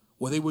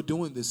 Well, they were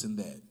doing this and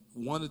that.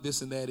 One of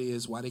this and that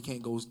is why they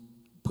can't go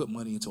put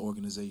money into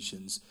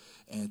organizations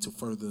and to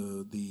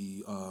further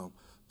the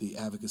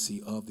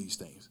advocacy of these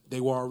things. They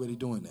were already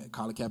doing that.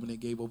 Colin Kap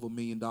gave over $1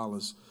 million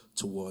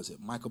towards it.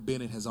 Michael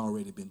Bennett has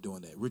already been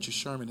doing that. Richard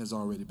Sherman has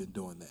already been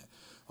doing that.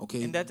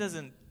 Okay. And that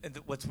doesn't.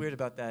 What's weird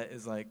about that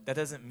is like that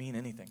doesn't mean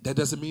anything. That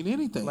doesn't mean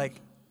anything. Like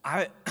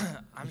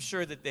I'm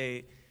sure that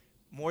they,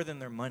 more than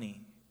their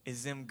money,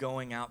 is them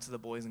going out to the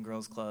Boys and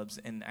Girls Clubs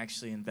and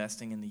actually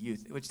investing in the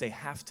youth, which they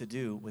have to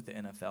do with the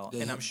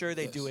NFL. I'm sure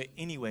they do it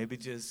anyway, but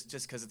just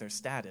because of their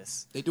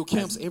status. They do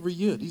camps every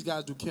year. These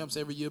guys do camps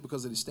every year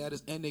because of the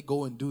status, and they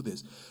go and do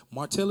this.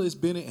 Martellus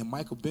Bennett and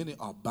Michael Bennett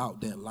are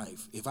about that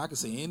life. If I could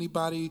say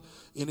anybody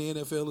in the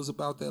NFL is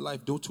about that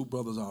life, those two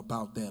brothers are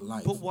about that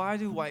life. But why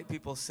do white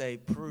people say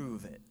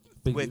prove it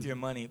with your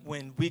money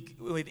when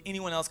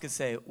anyone else could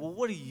say, well,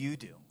 what do you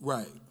do?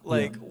 Right.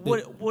 Like,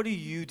 what do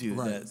you do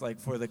that's like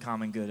for the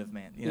common good of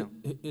man? You know,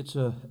 it's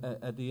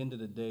at the end of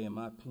the day, in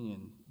my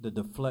opinion, the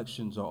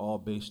deflections are all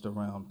based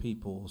around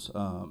people's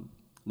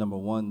number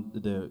one,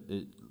 their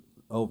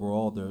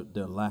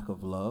lack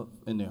of love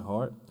in their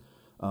heart.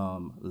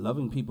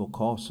 Loving people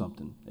costs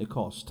something. It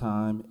costs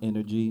time,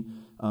 energy.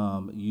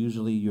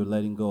 Usually, you're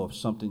letting go of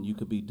something you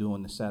could be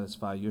doing to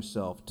satisfy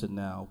yourself to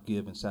now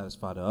give and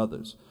satisfy the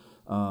others.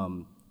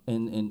 And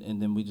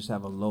then we just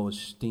have a low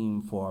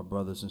esteem for our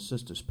brothers and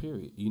sisters,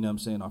 period. You know what I'm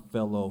saying? Our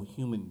fellow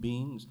human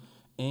beings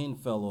and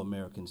fellow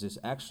Americans. It's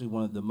actually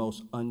one of the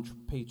most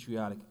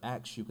unpatriotic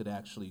acts you could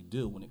actually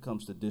do when it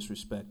comes to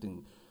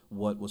disrespecting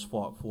what was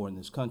fought for in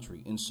this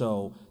country. And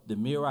so the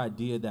mere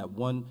idea that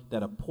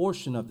a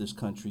portion of this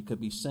country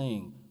could be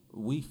saying,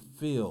 we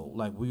feel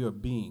like we are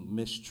being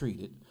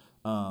mistreated,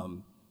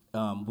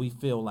 we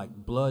feel like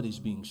blood is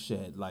being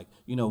shed. Like,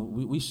 you know,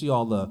 we see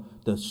all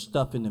the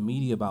stuff in the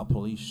media about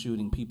police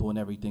shooting people and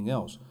everything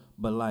else.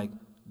 But, like,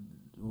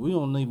 we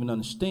don't even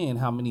understand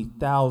how many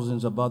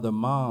thousands of other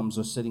moms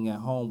are sitting at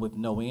home with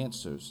no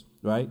answers,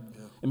 right?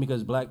 Yeah. And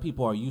because black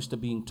people are used to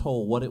being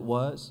told what it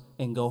was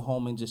and go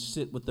home and just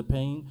sit with the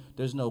pain,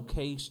 there's no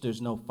case, there's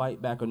no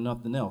fight back or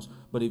nothing else.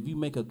 But if you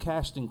make a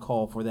casting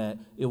call for that,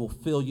 it will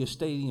fill your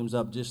stadiums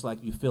up just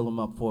like you fill them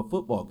up for a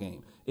football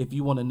game. If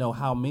you want to know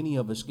how many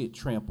of us get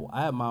trampled,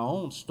 I have my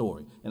own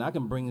story. And I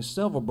can bring in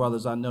several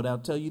brothers I know that'll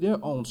tell you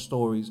their own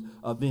stories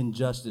of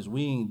injustice.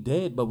 We ain't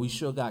dead, but we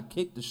sure got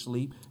kicked to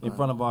sleep in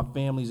front of our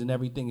families and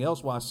everything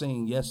else while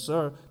saying, yes,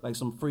 sir, like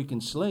some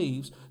freaking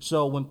slaves.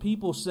 So when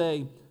people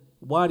say,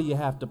 why do you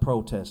have to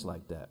protest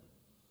like that?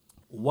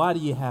 Why do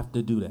you have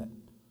to do that?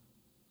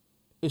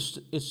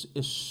 It's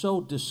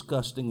so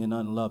disgusting and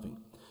unloving.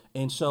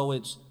 And so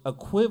it's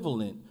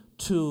equivalent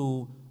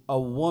to a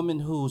woman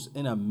who's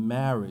in a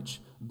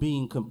marriage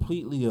being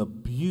completely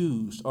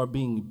abused or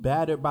being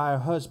battered by her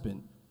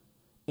husband,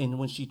 and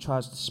when she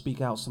tries to speak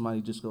out,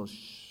 somebody just goes,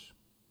 shh,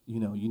 you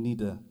know, you need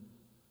to.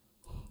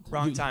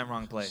 Wrong time,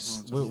 wrong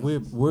place.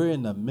 We're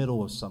in the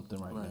middle of something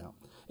right now.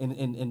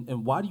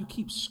 And why do you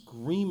keep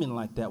screaming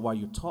like that while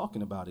you're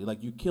talking about it? Like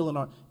you're killing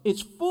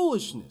it's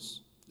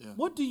foolishness. Yeah.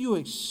 What do you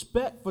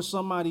expect for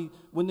somebody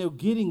when they're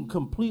getting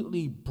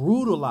completely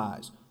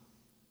brutalized,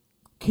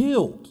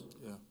 killed?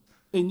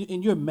 Yeah.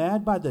 And you're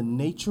mad by the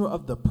nature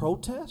of the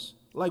protest?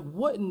 Like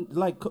what?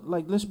 Like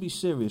let's be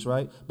serious,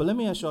 right? But let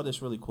me ask y'all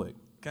this really quick.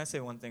 Can I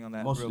say one thing on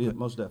that?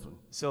 Most definitely.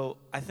 So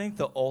I think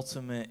the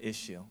ultimate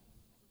issue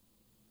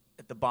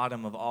at the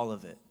bottom of all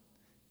of it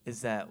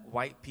is that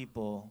white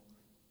people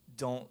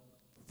don't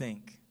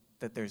think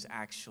that there's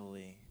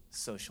actually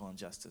social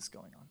injustice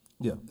going on.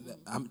 Yeah,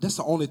 that's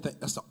the only thing.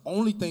 That's the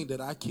only thing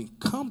that I can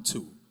come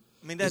to.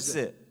 I mean, that's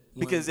it.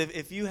 Because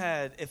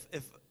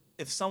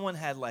if someone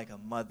had like a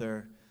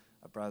mother,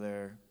 a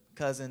brother,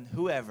 cousin,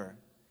 whoever,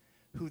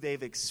 who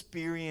they've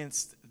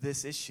experienced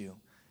this issue,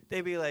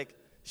 they'd be like,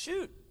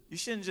 shoot, you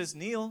shouldn't just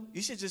kneel.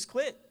 You should just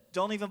quit.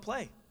 Don't even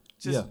play.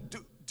 Just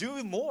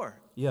do more.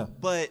 Yeah.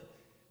 But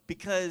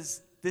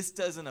because this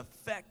doesn't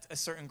affect a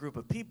certain group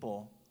of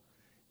people,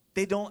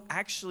 they don't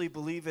actually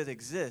believe it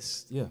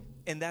exists. Yeah.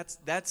 And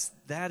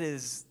that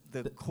is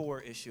the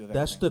core issue of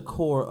everything. That's the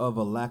core of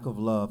a lack of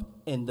love.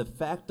 And the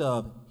fact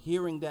of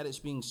hearing that it's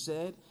being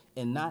said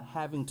and not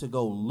having to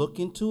go look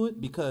into it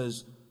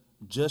because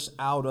just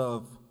out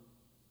of,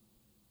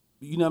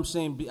 you know what I'm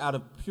saying, out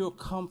of pure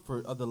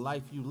comfort of the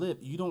life you live,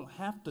 you don't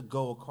have to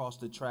go across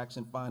the tracks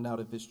and find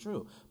out if it's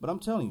true. But I'm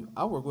telling you,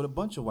 I work with a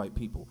bunch of white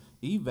people.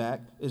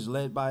 EVAC is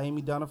led by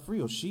Amy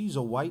Donofrio. She's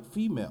a white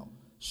female.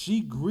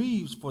 She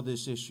grieves for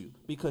this issue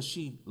because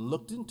she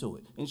looked into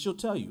it. And she'll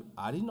tell you,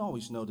 I didn't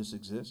always know this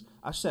exists.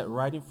 I sat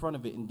right in front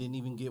of it and didn't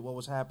even get what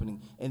was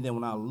happening. And then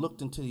when I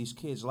looked into these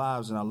kids'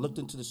 lives and I looked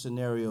into the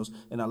scenarios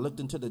and I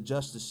looked into the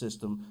justice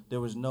system, there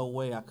was no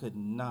way I could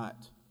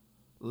not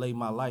lay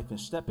my life and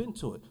step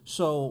into it.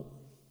 So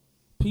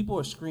people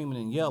are screaming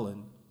and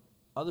yelling.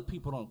 Other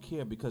people don't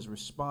care because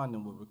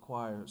responding would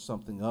require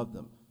something of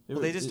them. Well,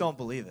 they just don't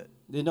believe it.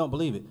 They don't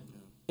believe it.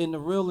 And the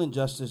real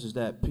injustice is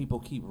that people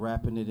keep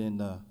wrapping it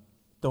in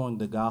throwing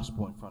the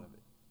gospel in front of it,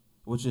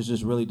 which is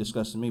just really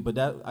disgusting me. But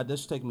that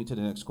just take me to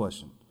the next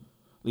question.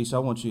 Lisa, I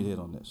want you to hit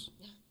on this.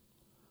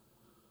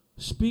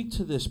 Speak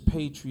to this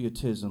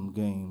patriotism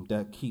game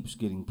that keeps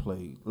getting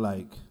played,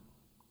 like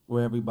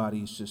where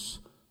everybody's just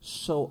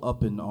so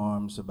up in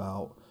arms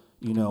about,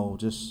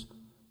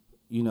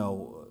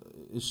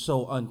 it's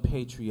so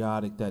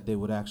unpatriotic that they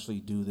would actually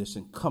do this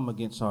and come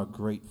against our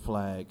great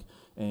flag.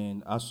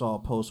 And I saw a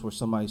post where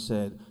somebody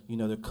said,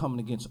 they're coming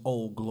against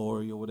Old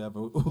Glory or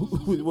whatever.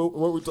 what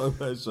were we talking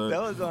about, sir?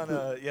 That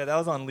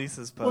was on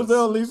Lisa's post. Was that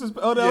on Lisa's?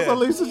 Oh, that was on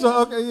Lisa's.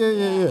 Okay,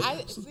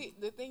 yeah. See,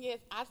 the thing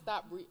is, I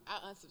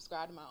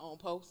unsubscribed to my own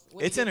posts.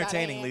 It's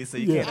entertaining, Lisa.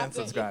 You can't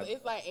unsubscribe.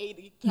 It's like 80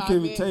 comments. You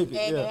can't even take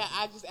it. And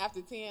I just,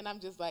 after 10, I'm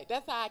just like,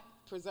 that's how I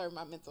preserve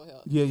my mental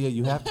health. Yeah,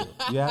 you have to.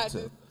 You have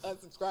to.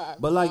 Just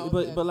unsubscribe. But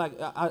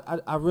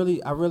I really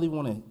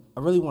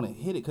want to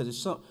hit it because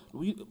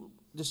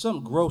there's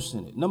something gross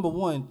in it. Number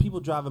one, people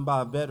driving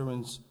by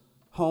veterans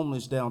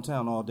homeless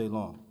downtown all day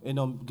long and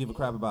don't give a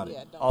crap about it.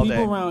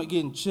 People around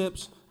getting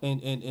chips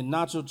and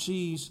nacho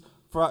cheese,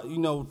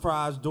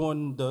 fries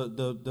during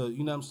the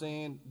you know what I'm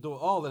saying, doing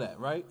all of that,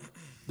 right?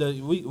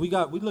 We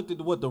looked at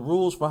the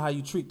rules for how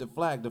you treat the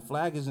flag. The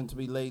flag isn't to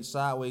be laid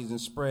sideways and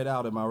spread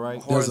out. Am I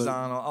right?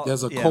 Horizontal.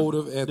 There's a code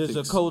of ethics.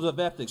 There's a code of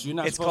ethics. You're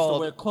not supposed to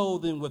wear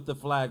clothing with the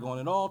flag on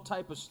and all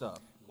type of stuff.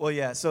 Well,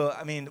 yeah. So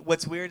I mean,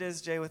 what's weird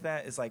is, Jay, with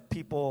that is like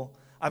people.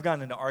 I've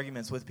gotten into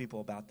arguments with people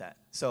about that.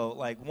 So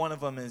like one of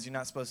them is you're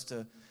not supposed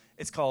to.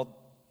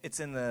 It's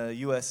in the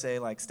USA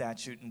like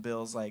statute and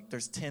bills. Like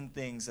there's 10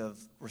 things of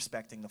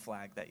respecting the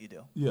flag that you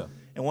do. Yeah.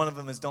 And one of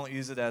them is don't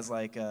use it as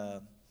like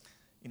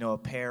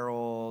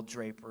apparel,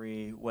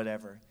 drapery,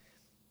 whatever.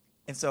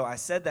 And so I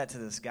said that to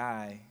this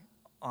guy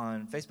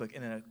on Facebook,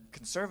 and a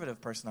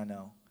conservative person I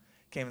know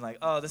came and like,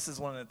 oh, this is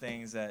one of the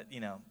things that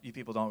you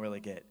people don't really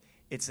get.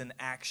 It's an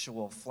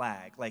actual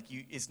flag. Like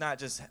it's not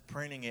just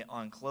printing it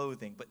on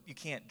clothing, but you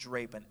can't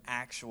drape an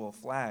actual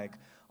flag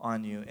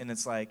on you. And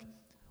it's like,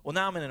 well,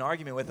 now I'm in an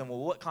argument with him. Well,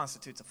 what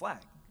constitutes a flag,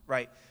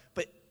 right?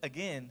 But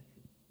again,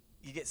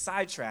 you get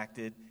sidetracked,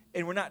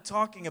 and we're not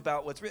talking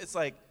about what's real. It's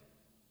like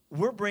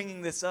we're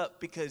bringing this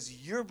up because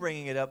you're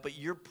bringing it up, but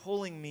you're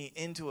pulling me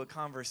into a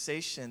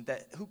conversation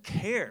that who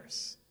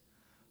cares?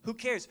 Who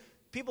cares?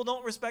 People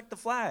don't respect the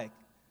flag.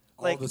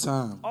 All the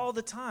time. All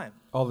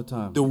the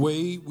time. The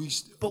way we.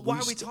 But why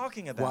are we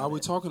talking about it? Why are we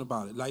talking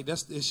about it? Like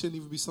it shouldn't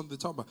even be something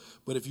to talk about.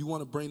 But if you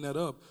want to bring that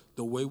up,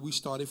 the way we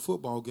started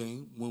football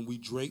game when we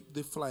draped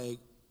the flag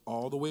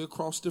all the way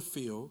across the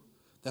field,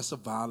 that's a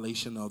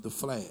violation of the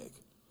flag.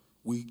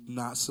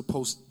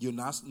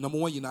 Number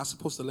one, you're not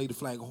supposed to lay the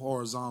flag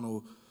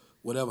horizontal,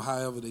 whatever,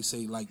 however they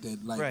say like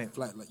that, like right.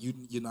 flat. Like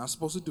you're not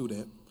supposed to do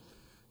that.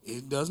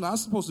 It does not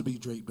supposed to be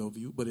draped over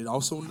you, but it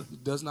also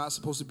does not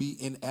supposed to be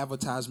in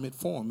advertisement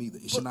form either.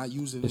 It should not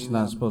use it. It's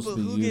not supposed to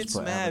be used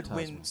for advertisement. Who gets mad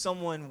when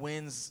someone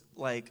wins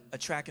like a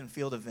track and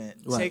field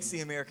event, takes the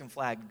American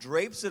flag,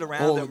 drapes it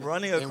around them,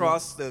 running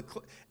across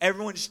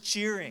everyone's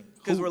cheering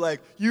because we're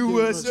like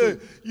USA,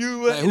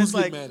 USA. And who's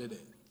getting mad at that?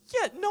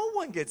 Yeah, no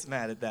one gets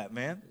mad at that,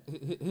 man.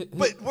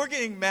 But we're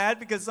getting mad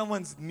because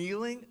someone's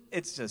kneeling.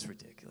 It's just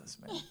ridiculous,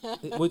 man.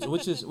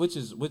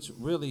 Which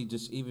really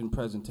just even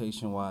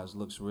presentation wise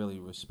looks really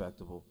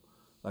respectable,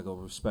 like a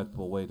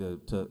respectable way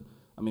to.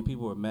 I mean,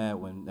 people are mad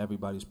when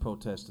everybody's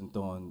protesting,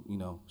 throwing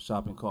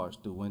shopping carts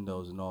through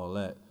windows and all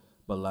that.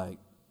 But like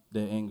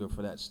their anger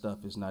for that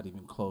stuff is not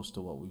even close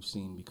to what we've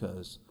seen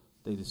because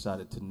they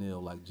decided to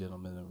kneel like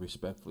gentlemen and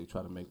respectfully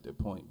try to make their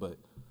point, but.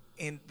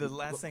 And the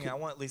last thing I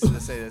want Lisa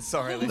to say this.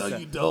 Sorry, Lisa. No,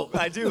 you don't.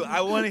 I do.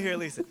 I want to hear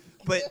Lisa.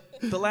 But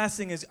the last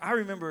thing is, I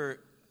remember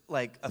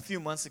like a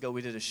few months ago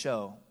we did a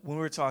show when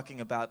we were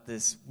talking about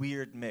this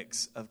weird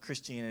mix of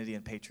Christianity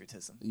and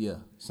patriotism. Yeah,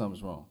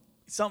 something's wrong.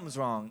 Something's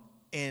wrong,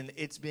 and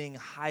it's being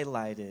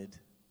highlighted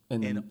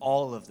in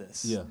all of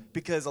this. Yeah.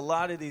 Because a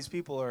lot of these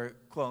people are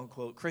quote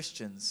unquote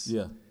Christians.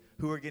 Yeah.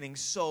 Who are getting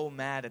so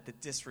mad at the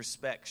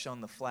disrespect shown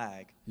the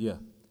flag. Yeah.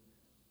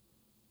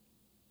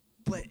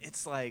 But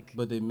it's like...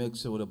 But they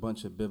mix it with a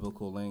bunch of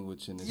biblical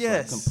language, and it's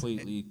like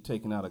completely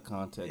taken out of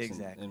context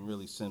exactly. and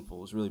really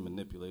sinful. It's really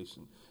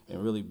manipulation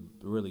and really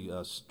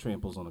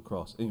tramples on the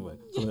cross. Anyway,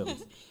 go ahead.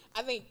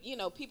 I think,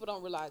 people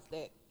don't realize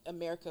that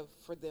America,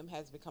 for them,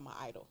 has become an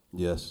idol.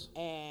 Yes.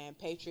 And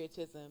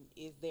patriotism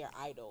is their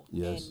idol.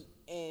 Yes.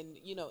 And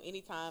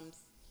anytime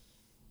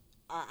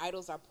our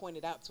idols are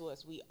pointed out to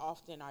us, we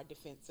often are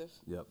defensive.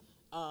 Yep.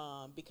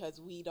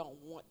 Because we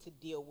don't want to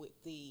deal with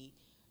the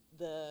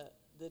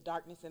the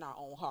darkness in our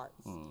own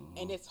hearts.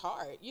 And it's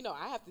hard. You know,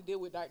 I have to deal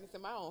with darkness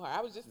in my own heart.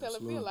 I was just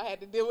telling Phil I had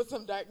to deal with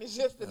some darkness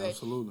yesterday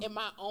in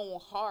my own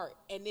heart.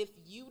 And if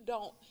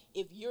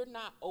you're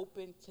not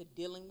open to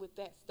dealing with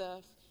that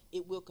stuff,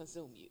 it will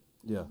consume you.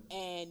 Yeah.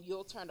 And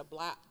you'll turn a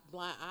blind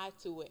eye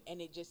to it,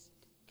 and it just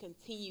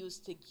continues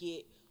to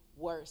get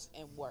worse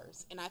and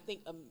worse. And I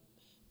think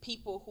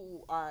people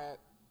who are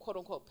quote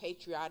unquote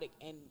patriotic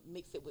and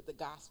mix it with the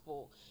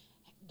gospel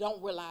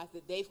don't realize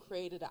that they've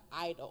created an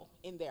idol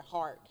in their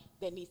heart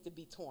that needs to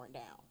be torn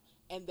down,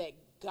 and that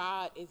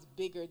God is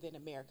bigger than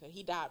America.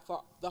 He died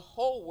for the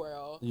whole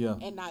world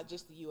and not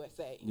just the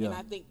USA. Yeah. And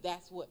I think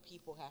that's what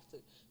people have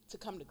to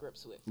come to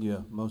grips with. Yeah,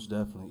 most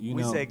definitely.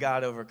 We say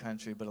God over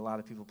country, but a lot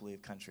of people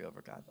believe country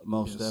over God.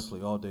 Most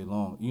definitely, all day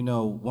long. You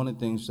know, one of the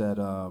things that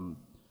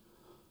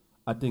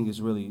I think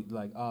is really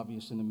like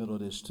obvious in the middle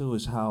of this too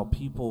is how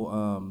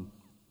people,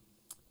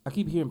 I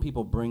keep hearing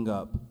people bring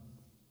up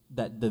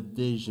that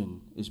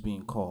division is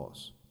being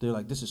caused. They're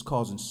like, this is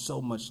causing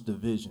so much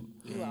division.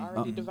 You are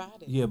already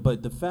divided. Yeah,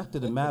 but the fact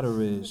of the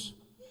matter is,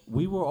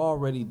 we were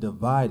already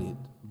divided,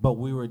 but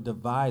we were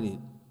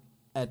divided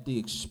at the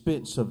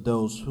expense of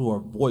those who are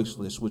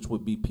voiceless, which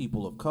would be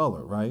people of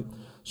color, right?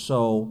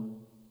 So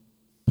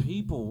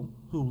people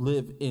who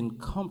live in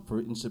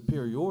comfort and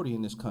superiority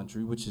in this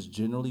country, which has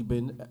generally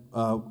been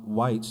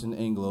whites and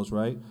Anglos,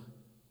 right?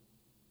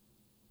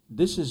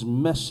 This is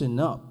messing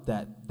up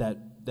that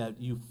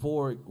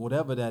euphoric,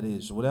 whatever that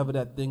is, whatever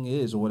that thing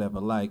is, or whatever,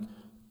 like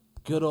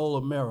good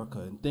old America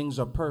and things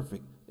are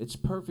perfect. It's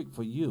perfect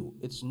for you.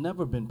 It's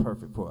never been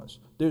perfect for us.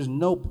 There's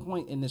no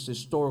point in this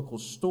historical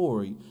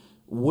story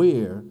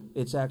where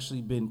it's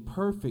actually been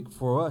perfect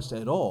for us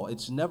at all.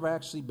 It's never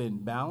actually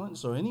been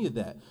balanced or any of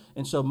that.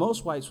 And so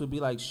most whites would be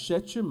like,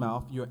 shut your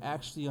mouth. You're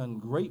actually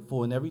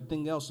ungrateful and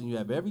everything else, and you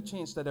have every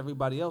chance that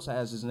everybody else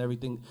has is and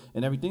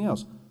everything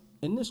else.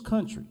 In this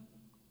country,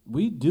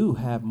 we do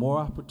have more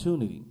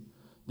opportunity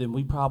than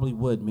we probably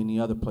would many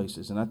other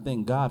places, and I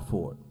thank God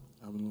for it.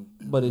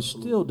 But it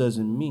still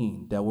doesn't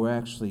mean that we're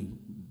actually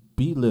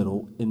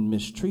belittled and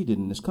mistreated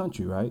in this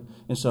country, right?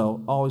 And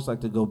so I always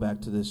like to go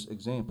back to this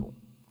example.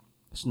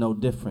 It's no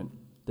different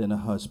than a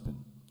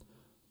husband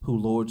who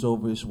lords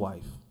over his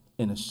wife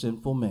in a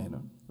sinful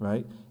manner,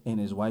 right? And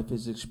his wife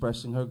is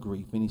expressing her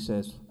grief, and he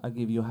says, I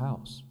give you a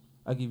house.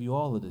 I give you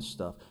all of this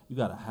stuff. You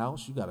got a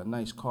house, you got a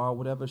nice car,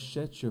 whatever,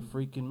 shut your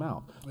freaking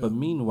mouth. Yeah. But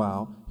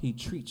meanwhile, he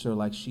treats her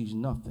like she's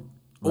nothing.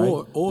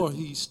 Right? Or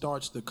he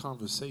starts the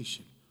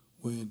conversation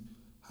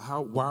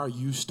why are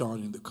you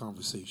starting the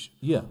conversation?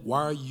 Yeah.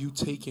 Why are you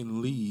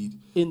taking lead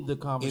in the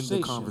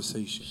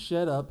conversation?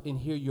 Shut up and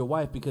hear your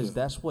wife, because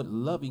that's what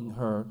loving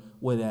her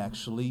would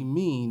actually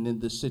mean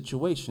in the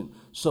situation.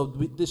 So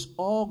this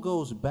all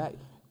goes back.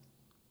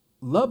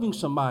 Loving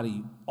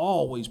somebody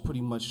always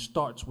pretty much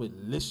starts with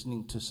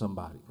listening to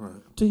somebody,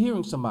 to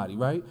hearing somebody,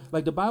 right?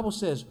 Like the Bible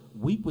says,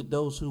 weep with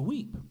those who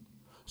weep.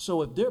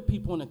 So if there are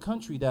people in the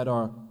country that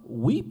are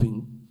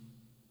weeping,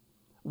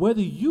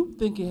 whether you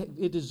think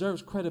it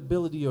deserves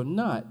credibility or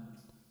not,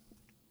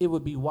 it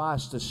would be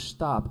wise to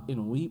stop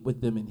and weep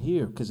with them and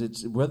hear, because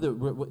it's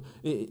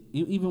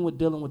even with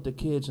dealing with the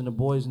kids and the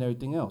boys and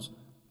everything else.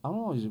 I don't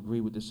always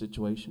agree with the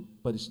situation,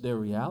 but it's their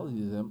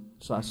reality to them,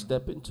 so I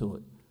step into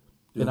it.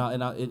 Yeah.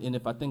 And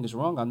if I think it's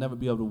wrong, I'll never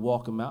be able to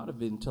walk them out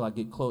of it until I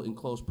get in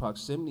close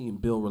proximity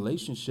and build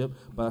relationship.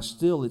 But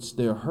it's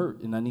their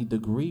hurt, and I need to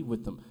grieve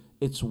with them.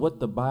 It's what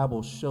the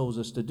Bible shows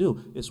us to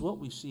do. It's what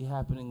we see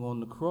happening on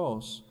the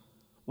cross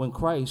when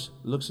Christ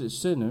looks at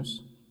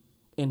sinners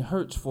and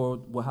hurts for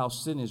how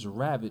sin has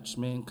ravaged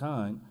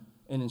mankind,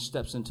 and then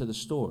steps into the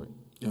story.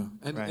 Yeah,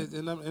 and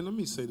let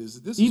me say this.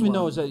 Even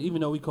though it's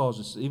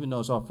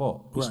our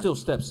fault, he still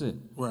steps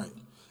in. Right,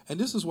 and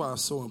this is why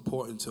it's so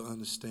important to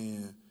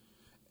understand.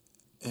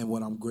 And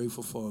what I'm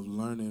grateful for of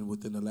learning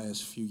within the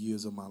last few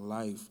years of my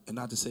life, and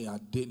not to say I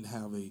didn't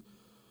have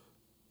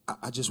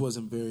I just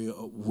wasn't very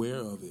aware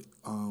of it.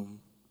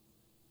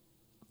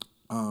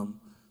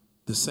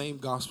 The same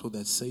gospel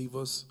that saved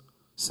us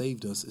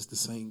is the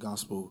same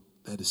gospel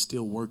that is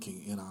still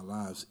working in our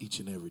lives each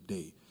and every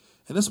day.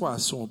 And that's why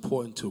it's so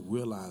important to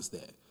realize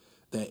that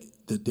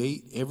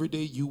every day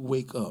you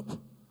wake up,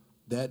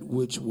 that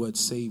what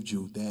saved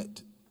you,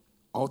 that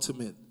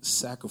ultimate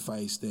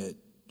sacrifice that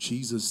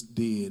Jesus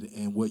did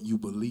and what you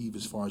believe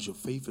as far as your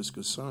faith is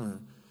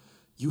concerned,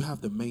 you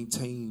have to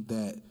maintain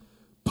that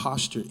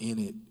posture in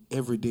it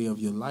every day of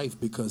your life,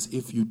 because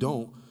if you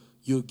don't,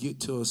 you'll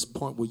get to a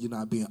point where you're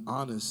not being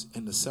honest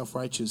and the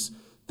self-righteous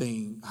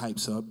thing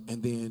hypes up,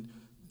 and then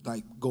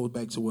like go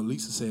back to what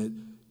Lisa said,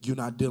 you're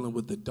not dealing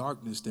with the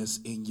darkness that's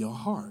in your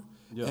heart.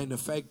 Yeah. And the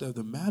fact of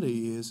the matter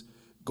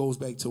goes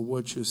back to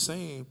what you're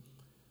saying,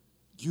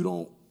 you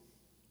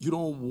really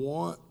don't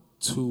want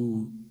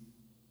to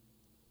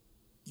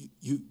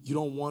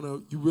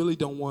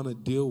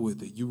deal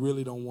with it. You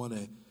really don't want to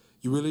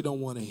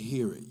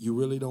hear it. You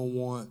really don't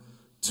want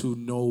to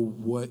know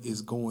what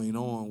is going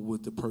on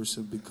with the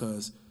person,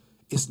 because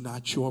it's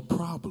not your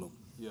problem.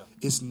 Yeah.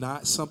 It's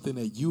not something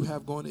that you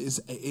have going.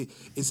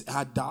 It's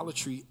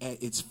idolatry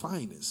at its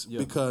finest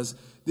because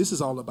this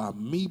is all about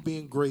me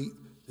being great.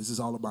 This is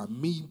all about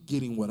me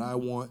getting what I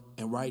want,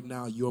 and right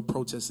now your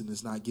protesting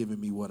is not giving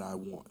me what I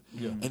want.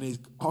 Yeah. And it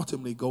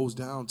ultimately goes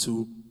down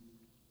to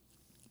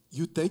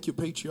you think you're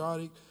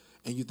patriotic,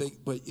 and you think,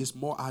 but it's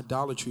more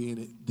idolatry in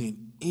it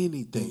than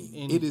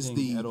anything. It is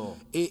the at all.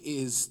 It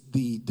is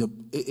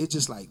it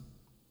just like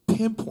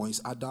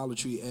pinpoints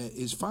idolatry at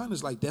its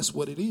finest. Like that's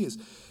what it is.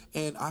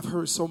 And I've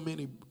heard so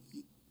many,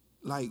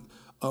 like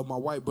my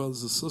white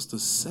brothers and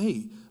sisters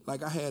say,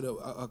 like I had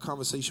a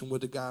conversation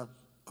with a guy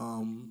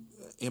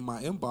in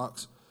my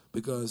inbox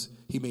because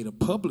he made a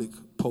public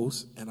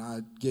post and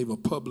I gave a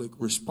public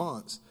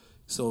response.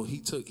 So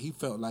he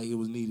felt like it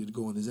was needed to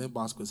go in his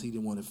inbox because he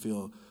didn't want to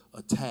feel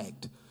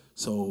attacked.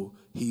 So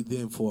he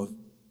then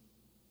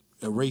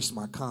erased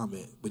my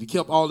comment, but he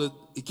kept all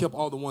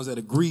the ones that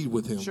agreed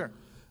with him. Sure.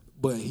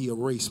 But he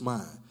erased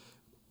mine.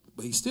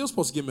 But he's still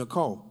supposed to give me a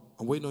call.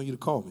 I'm waiting on you to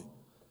call me.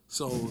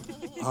 So,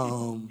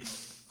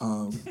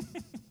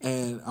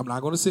 and I'm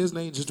not going to say his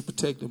name just to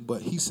protect him,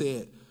 but he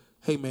said,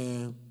 hey,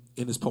 man,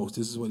 in his post,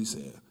 this is what he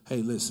said.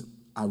 Hey, listen,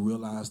 I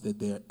realized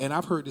that and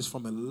I've heard this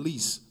from at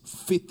least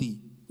 50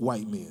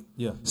 white men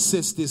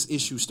since this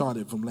issue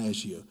started from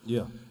last year.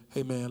 Yeah.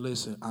 Hey, man,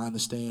 listen, I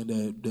understand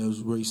that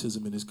there's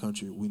racism in this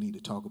country. We need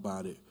to talk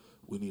about it.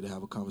 We need to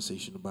have a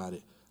conversation about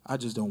it. I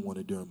just don't want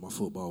it during my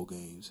football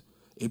games.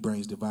 It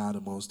brings divide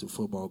amongst the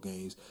football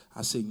games.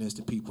 I sit next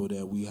to people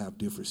that we have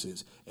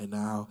differences, and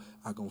now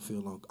I'm going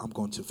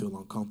to feel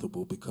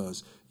uncomfortable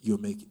because you're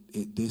making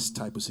this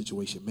type of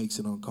situation makes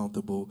it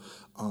uncomfortable.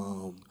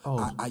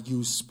 I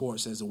use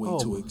sports as a way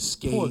to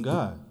escape. Poor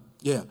guy.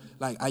 Yeah,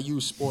 like I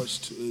use sports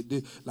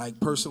to, like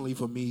personally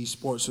for me,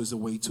 sports is a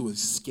way to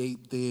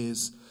escape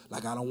this.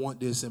 Like, I don't want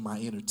this in my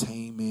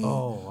entertainment.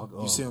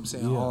 You see what I'm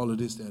saying? Yeah. All of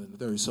this, that, and the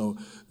third. So,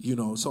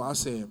 so I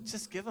said...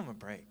 Just give him a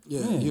break.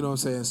 Yeah, you know what I'm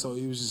saying? So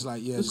he was just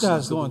like, yeah. This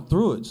guy's going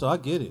through it, so I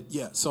get it.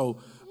 Yeah, so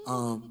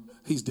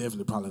he's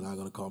definitely probably not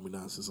going to call me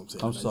nonsense.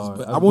 I'm sorry.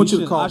 But I want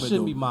you to call me. I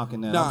shouldn't be mocking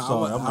that. I'm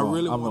sorry. I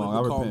really want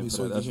him to call me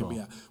so he can hear me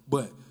out.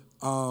 But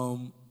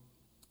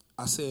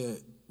I said,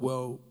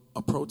 well,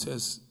 a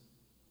protest,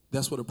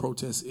 that's what a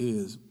protest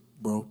is,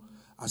 bro.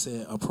 I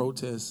said a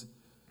protest...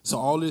 So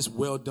all this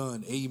well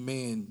done,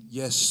 amen,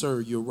 yes,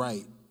 sir, you're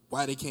right.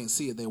 Why they can't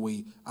see it that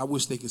way? I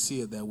wish they could see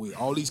it that way.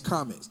 All these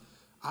comments.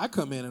 I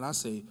come in and I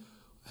say,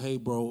 hey,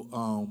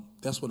 bro,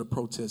 that's what a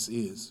protest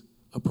is.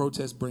 A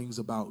protest brings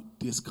about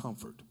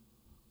discomfort.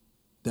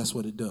 That's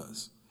what it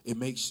does. It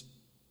makes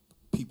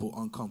people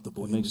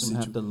uncomfortable. It makes them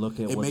have to look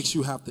at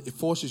it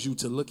forces you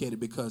to look at it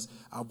because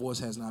our voice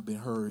has not been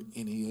heard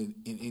in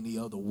any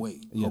other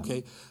way. Yeah.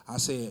 Okay? I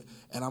said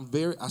to him,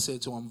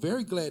 I'm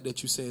very glad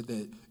that you said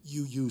that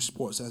you use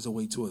sports as a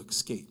way to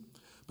escape.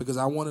 Because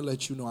I want to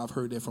let you know I've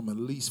heard that from at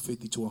least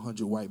 50 to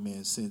 100 white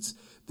men since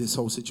this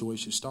whole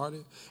situation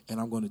started. And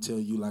I'm going to tell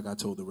you, like I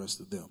told the rest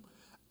of them,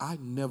 I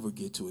never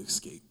get to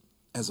escape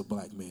as a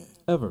black man.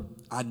 Ever.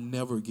 I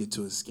never get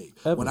to escape.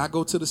 Ever. When I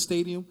go to the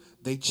stadium,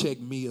 they check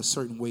me a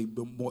certain way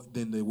more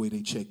than the way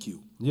they check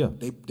you. Yeah.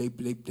 They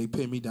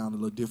pin me down a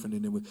little different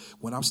than they would.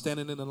 When I'm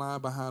standing in the line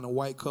behind a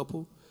white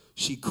couple,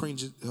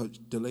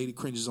 the lady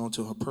cringes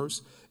onto her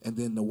purse, and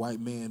then the white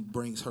man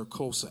brings her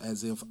closer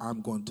as if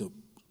I'm going to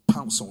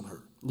pounce on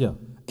her. Yeah.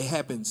 It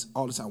happens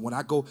all the time. When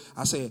I go,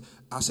 I said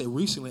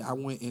recently I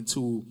went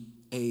into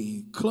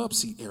a club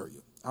seat area.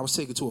 I was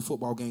taken to a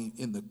football game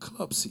in the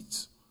club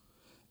seats.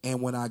 And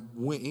when I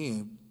went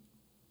in,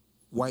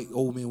 white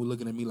old men were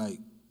looking at me like,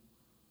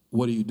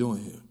 what are you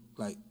doing here?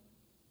 Like,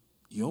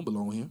 you don't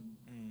belong here.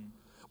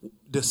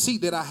 The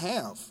seat that I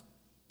have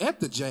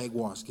at the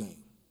Jaguars game,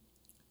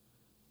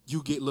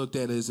 you get looked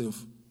at as if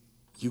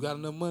you got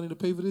enough money to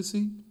pay for this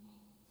seat?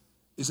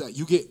 It's like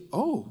you get,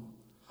 oh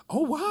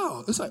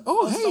wow. It's like,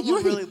 hey,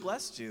 you really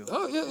blessed you.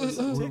 Oh,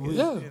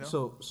 yeah.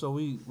 So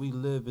we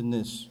live in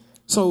this.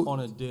 So on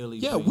a daily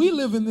basis. Yeah, we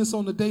live in this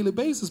on a daily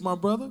basis, my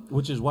brother.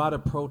 Which is why the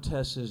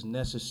protest is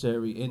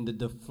necessary, and the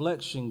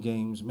deflection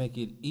games make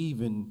it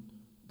even.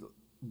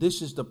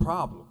 This is the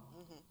problem.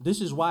 Mm-hmm. This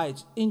is why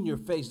it's in your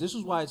face. This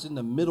is why it's in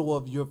the middle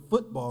of your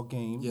football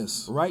game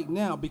right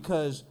now,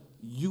 because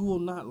you will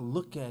not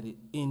look at it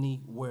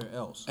anywhere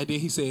else. And then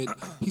he said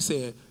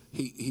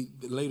he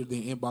later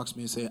then inboxed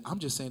me and said, I'm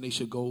just saying they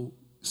should go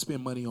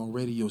spend money on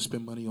radio,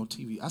 spend money on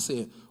TV. I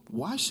said,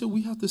 why should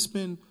we have to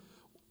spend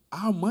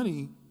our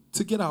money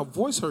to get our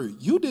voice heard?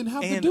 You didn't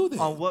have to do that.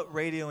 On what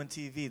radio and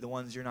TV? The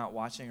ones you're not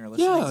watching or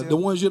listening to? Yeah, the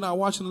ones you're not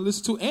watching and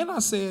listening to. And I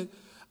said,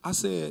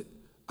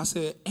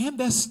 and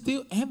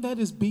that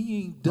is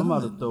being done. I'm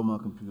about to throw my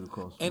computer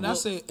across. And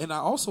I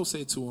also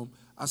said to him,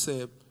 I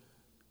said,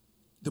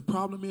 the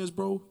problem is,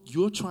 bro,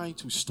 you're trying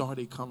to start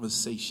a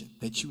conversation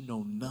that you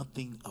know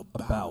nothing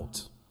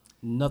about.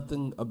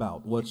 Nothing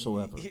about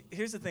whatsoever.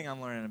 Here's the thing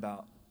I'm learning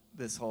about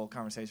this whole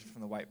conversation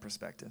from the white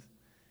perspective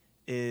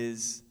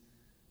is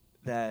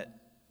that,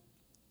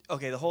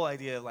 okay, the whole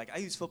idea of, like, I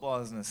use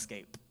football as an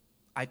escape.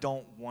 I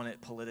don't want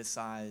it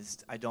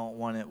politicized. I don't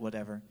want it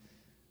whatever.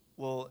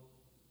 Well,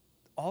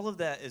 all of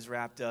that is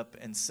wrapped up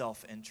in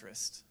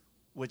self-interest,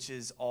 which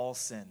is all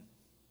sin.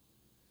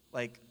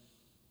 Like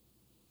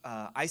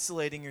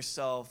isolating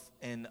yourself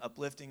and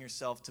uplifting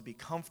yourself to be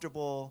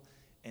comfortable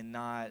and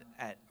not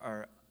at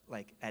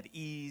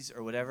ease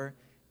or whatever.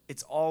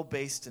 It's all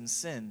based in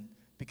sin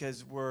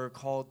because we're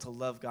called to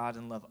love God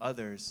and love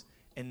others,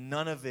 and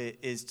none of it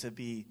is to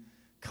be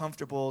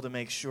comfortable, to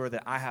make sure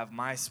that I have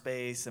my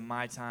space and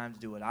my time to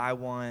do what I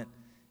want.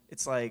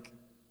 It's like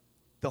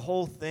the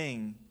whole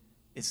thing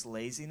is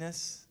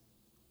laziness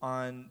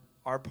on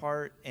our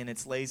part, and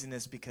it's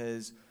laziness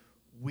because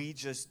we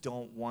just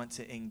don't want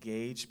to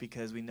engage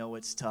because we know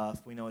it's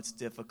tough, we know it's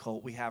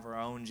difficult, we have our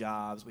own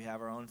jobs, we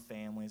have our own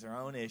families, our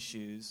own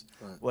issues,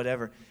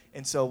 whatever.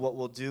 And so what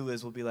we'll do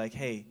is we'll be like,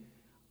 hey,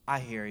 I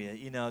hear you.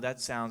 You know,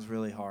 that sounds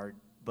really hard,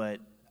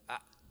 but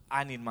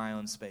I need my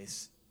own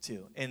space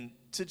too. And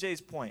to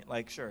Jay's point,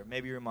 like, sure,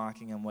 maybe you're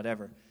mocking him,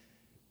 whatever.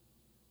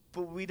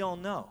 But we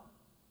don't know.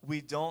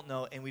 We don't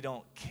know, and we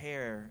don't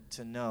care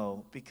to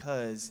know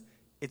because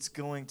it's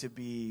going to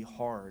be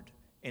hard,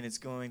 and it's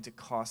going to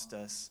cost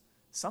us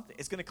something.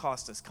 It's going to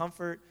cost us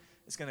comfort.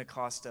 It's going to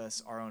cost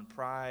us our own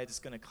pride. It's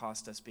going to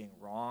cost us being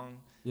wrong.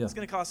 Yeah. It's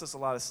going to cost us a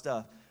lot of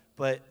stuff.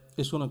 But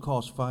it's going to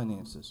cost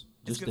finances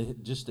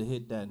just to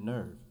hit that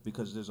nerve,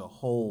 because there's a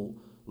whole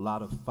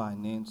lot of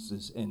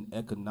finances and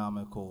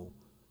economical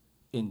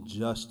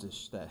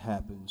injustice that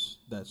happens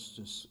that's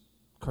just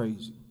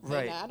crazy.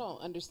 Right. And I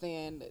don't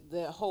understand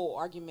the whole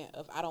argument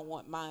of I don't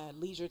want my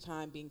leisure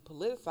time being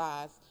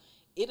politicized.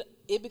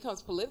 It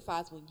becomes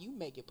politicized when you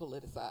make it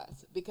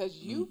politicized, because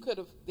you could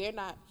have. They're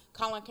not.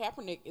 Colin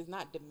Kaepernick is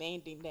not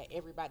demanding that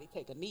everybody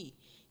take a knee.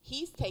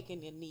 He's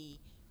taking a knee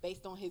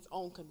based on his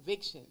own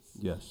convictions.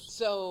 Yes.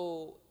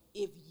 So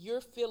if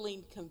you're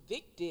feeling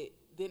convicted,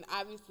 then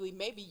obviously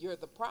maybe you're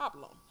the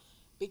problem,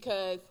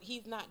 because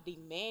he's not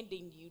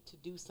demanding you to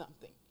do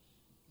something.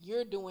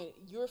 You're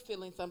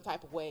feeling some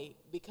type of way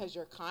because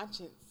your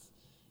conscience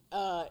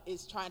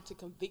is trying to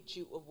convict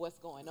you of what's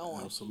going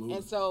on. Absolutely.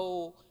 And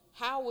so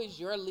how is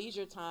your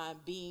leisure time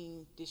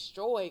being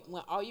destroyed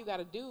when all you got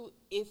to do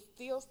is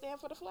still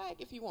stand for the flag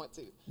if you want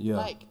to? Yeah.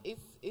 Like,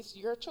 it's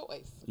your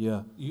choice.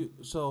 Yeah.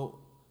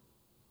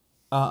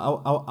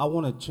 I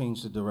want to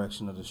change the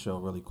direction of the show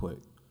really quick.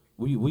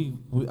 I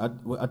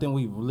think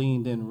we've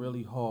leaned in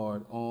really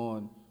hard on.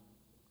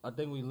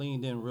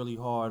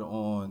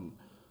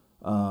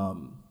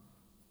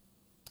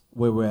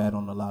 Where we're at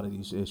on a lot of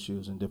these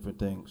issues and different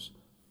things.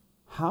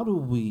 How do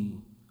we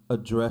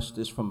address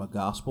this from a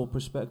gospel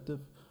perspective?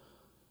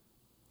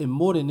 And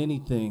more than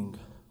anything,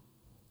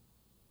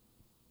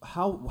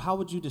 how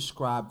would you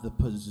describe the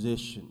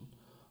position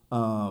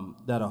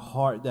that a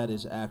heart that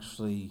is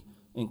actually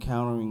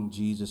encountering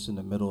Jesus in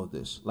the middle of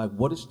this? Like,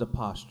 what is the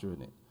posture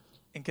in it?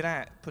 And can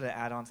I put an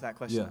add-on to that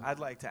question? Yeah. I'd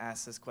like to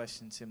ask this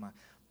question to my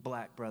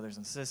black brothers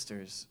and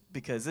sisters,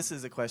 because this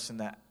is a question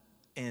that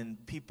in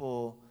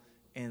people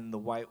in the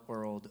white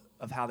world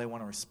of how they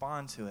want to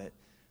respond to it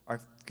are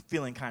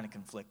feeling kind of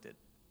conflicted.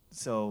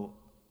 So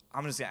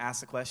I'm just going to ask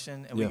the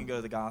question, and we can go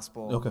to the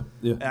gospel. Okay,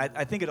 yeah. And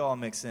I think it all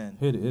mixes in.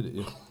 Hit it,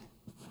 yeah.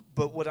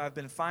 But what I've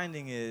been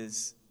finding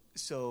is,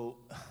 so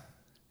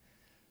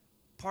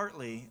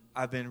partly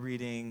I've been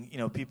reading,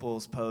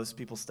 people's posts,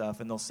 people's stuff,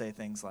 and they'll say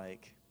things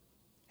like,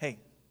 hey,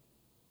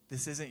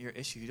 this isn't your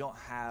issue. You don't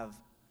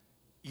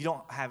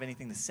have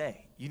anything to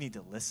say. You need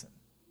to listen,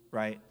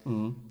 right?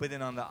 Mm-hmm. But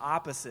then on the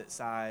opposite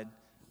side,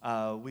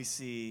 we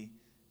see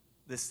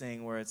this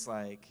thing where it's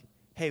like,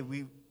 hey,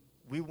 we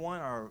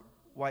want our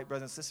white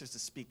brothers and sisters to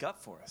speak up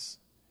for us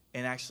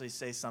and actually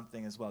say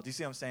something as well. Do you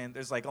see what I'm saying?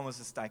 There's like almost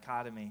this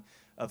dichotomy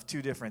of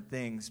two different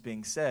things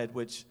being said,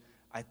 which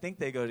I think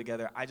they go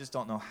together. I just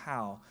don't know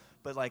how.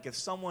 But like if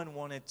someone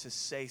wanted to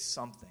say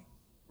something,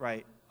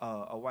 right,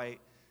 a white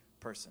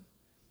person,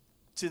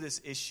 to this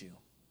issue,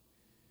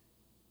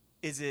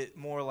 is it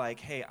more like,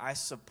 hey, I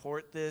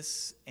support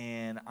this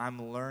and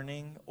I'm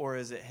learning, or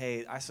is it,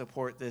 hey, I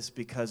support this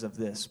because of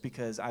this,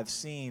 because I've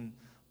seen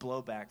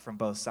blowback from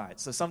both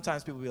sides? So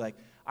sometimes people will be like,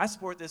 I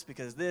support this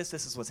because this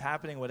is what's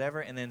happening,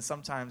 whatever, and then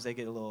sometimes they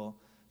get a little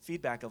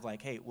feedback of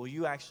like, hey, well,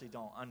 you actually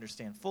don't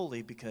understand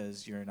fully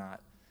because you're not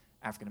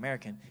African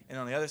American. And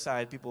on the other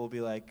side, people will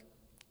be like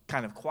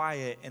kind of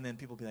quiet, and then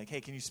people will be like,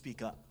 hey, can you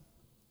speak up?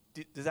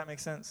 Does that make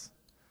sense?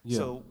 Yeah.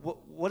 So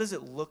what does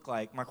it look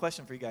like? My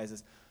question for you guys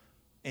is,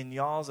 in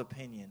y'all's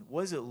opinion,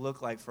 what does it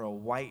look like for a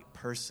white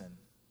person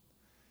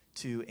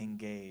to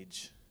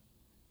engage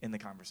in the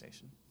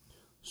conversation?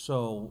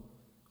 So,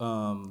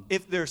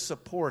 if they're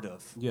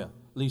supportive. Yeah.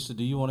 Lisa,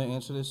 do you want to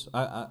answer this?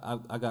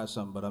 I got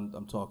something, but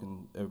I'm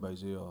talking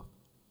everybody's ear off.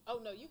 Oh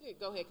no, you can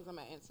go ahead because I'm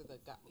gonna answer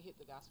hit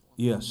the gospel.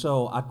 Yeah.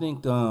 So I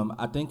think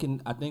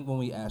when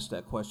we ask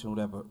that question,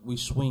 whatever, we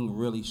swing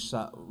really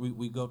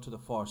we go to the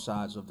far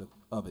sides of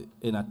it,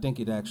 and I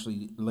think it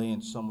actually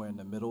lands somewhere in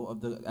the middle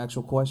of the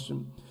actual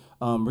question.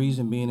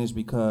 Reason being is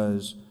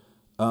because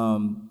a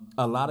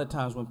lot of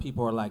times when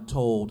people are like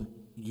told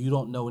you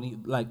don't know any,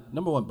 like,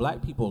 number one,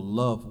 black people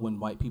love when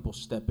white people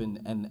step in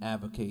and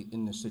advocate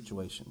in this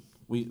situation.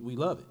 We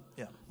love it.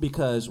 Yeah.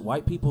 Because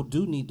white people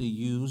do need to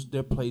use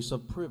their place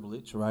of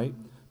privilege, right,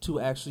 to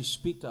actually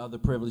speak to other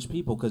privileged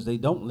people because they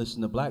don't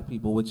listen to black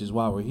people, which is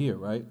why we're here,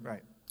 right?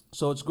 Right.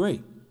 So it's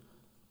great.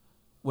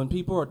 When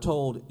people are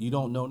told you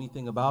don't know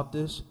anything about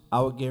this,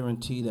 I would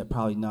guarantee that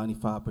probably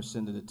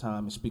 95% of the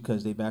time it's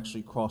because they've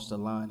actually crossed the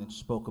line and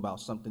spoke about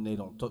something they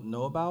don't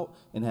know about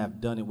and have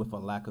done it with a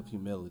lack of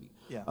humility,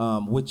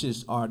 which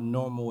is our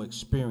normal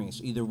experience.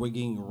 Either we're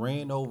getting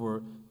ran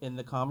over in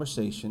the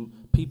conversation,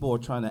 people are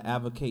trying to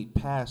advocate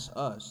past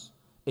us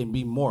and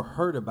be more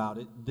hurt about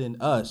it than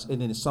us, and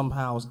then it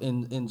somehow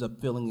ends up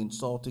feeling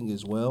insulting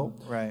as well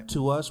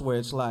to us, where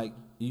it's like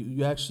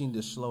you actually need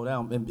to slow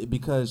down. And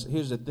because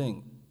here's the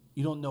thing.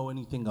 You don't know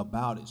anything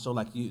about it. So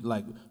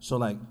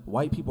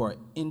white people are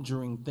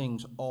injuring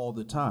things all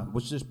the time,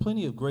 which there's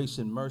plenty of grace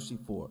and mercy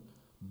for,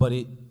 but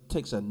it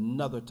takes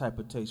another type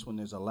of taste when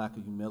there's a lack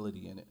of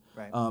humility in it.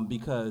 Right.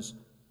 Because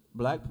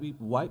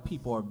white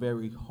people are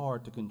very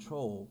hard to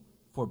control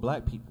for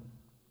black people.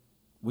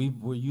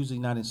 We're usually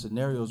not in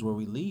scenarios where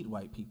we lead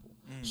white people.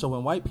 So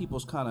when white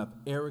people's kind of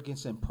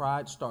arrogance and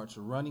pride starts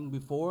running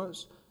before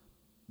us,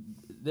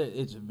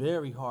 it's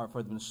very hard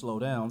for them to slow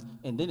down,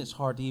 and then it's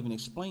hard to even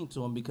explain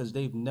to them because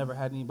they've never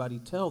had anybody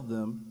tell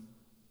them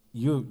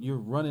you're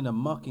running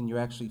amok and you're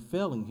actually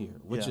failing here,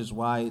 which is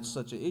why it's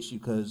such an issue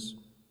because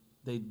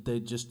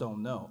they just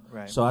don't know.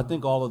 Right. So I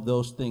think all of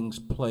those things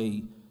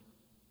play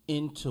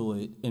into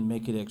it and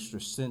make it extra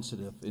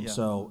sensitive, and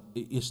so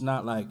it's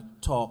not like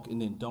talk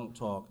and then don't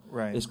talk.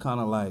 Right. It's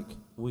kind of like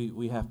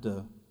we have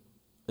to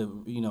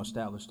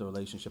establish the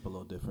relationship a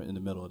little different in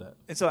the middle of that.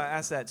 And so I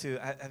asked that too.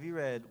 Have you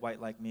read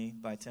White Like Me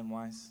by Tim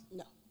Wise?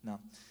 No.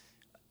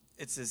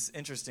 It's this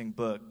interesting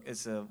book.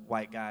 It's a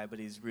white guy, but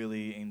he's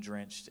really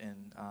drenched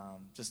in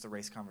just the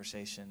race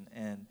conversation.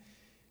 And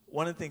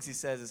one of the things he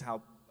says is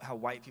how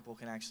white people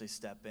can actually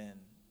step in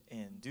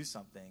and do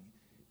something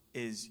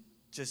is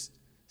just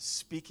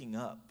speaking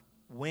up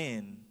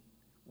when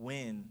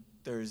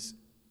there's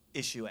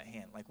issue at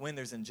hand, like when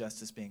there's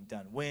injustice being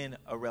done, when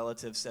a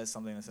relative says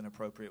something that's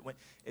inappropriate, when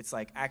it's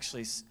like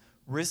actually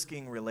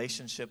risking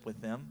relationship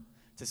with them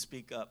to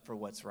speak up for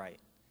what's right.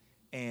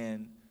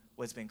 And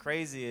what's been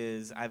crazy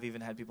is I've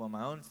even had people in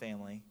my own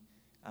family,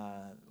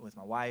 with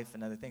my wife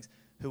and other things,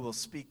 who will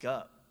speak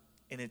up,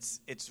 and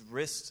it's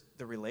risked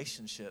the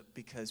relationship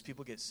because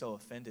people get so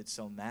offended,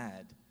 so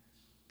mad,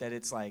 that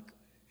it's like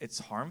it's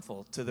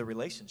harmful to the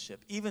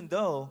relationship, even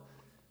though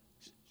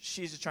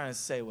she's just trying to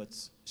say what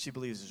she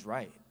believes is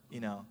right.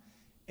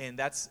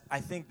 And I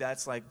think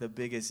that's like the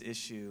biggest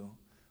issue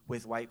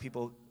with white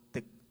people.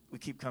 We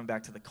keep coming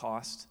back to the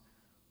cost.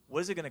 What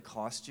is it going to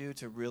cost you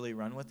to really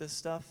run with this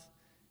stuff?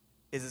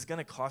 Is it's going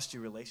to cost you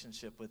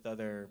relationship with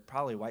other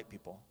probably white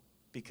people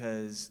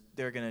because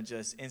they're going to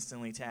just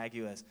instantly tag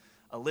you as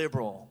a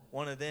liberal,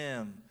 one of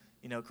them,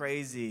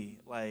 crazy,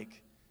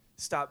 like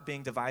stop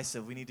being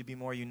divisive. We need to be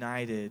more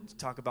united.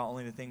 Talk about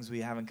only the things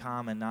we have in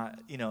common, not,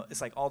 it's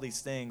like all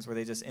these things where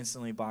they just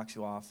instantly box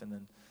you off and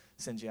then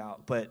send you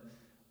out. But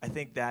I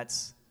think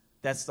that's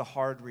the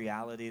hard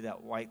reality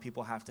that white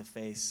people have to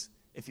face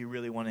if you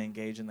really want to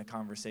engage in the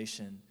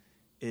conversation,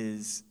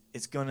 is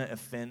it's going to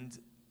offend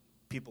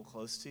people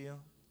close to you,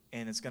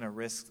 and it's going to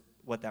risk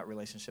what that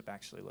relationship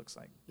actually looks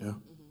like.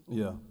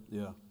 Yeah,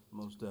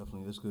 most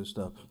definitely. That's good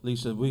stuff.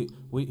 Lisa, we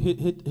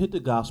hit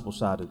the gospel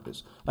side of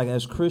this. Like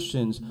as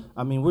Christians,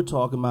 I mean, we're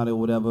talking about it,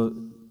 whatever.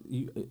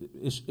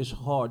 It's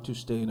hard to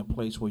stay in a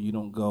place where you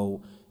don't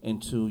go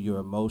into your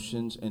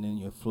emotions and in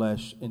your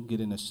flesh and get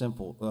in a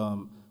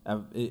sinful.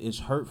 It's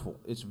hurtful.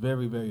 It's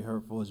very, very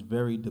hurtful. It's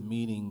very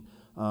demeaning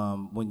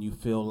when you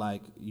feel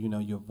like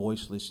you're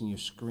voiceless and you're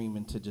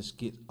screaming to just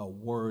get a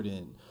word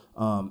in,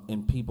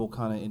 and people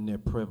kind of in their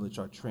privilege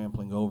are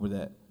trampling over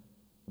that.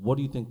 What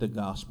do you think the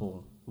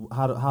gospel?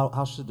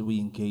 How should we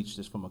engage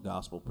this from a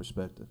gospel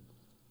perspective?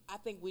 I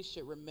think we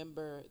should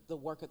remember the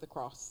work of the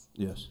cross.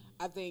 Yes.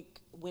 I think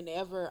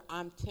whenever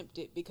I'm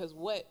tempted, because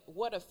what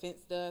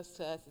offense does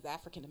to us as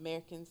African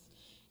Americans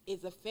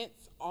is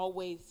offense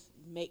always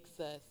makes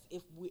us,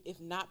 if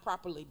not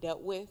properly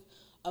dealt with,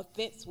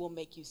 offense will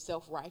make you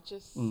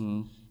self-righteous,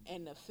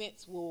 and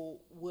offense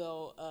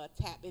will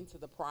tap into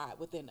the pride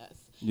within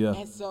us. Yeah.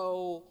 And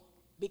so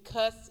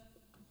because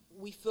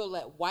we feel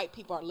that white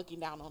people are looking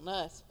down on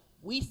us,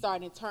 we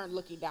start in turn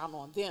looking down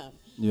on them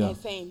and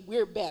saying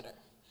we're better.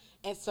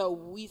 And so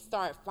we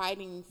start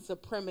fighting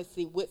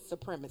supremacy with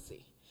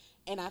supremacy.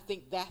 And I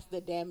think that's the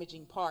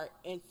damaging part.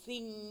 And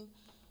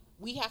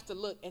we have to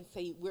look and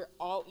say we're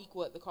all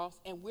equal at the cross,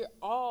 and we're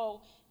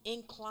all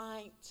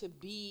inclined to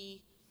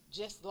be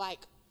just like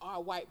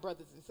our white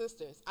brothers and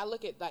sisters. I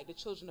look at like the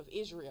children of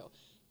Israel.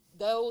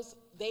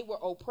 They were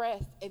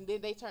oppressed, and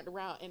then they turned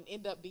around and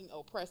end up being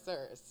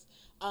oppressors.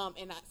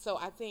 So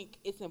I think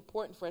it's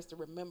important for us to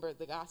remember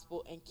the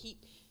gospel and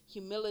keep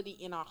humility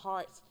in our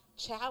hearts,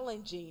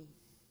 challenging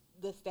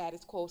the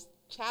status quo,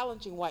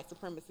 challenging white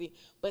supremacy,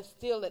 but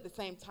still at the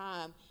same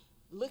time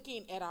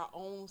looking at our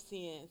own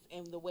sins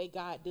and the way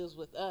God deals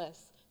with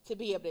us to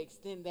be able to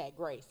extend that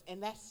grace.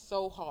 And that's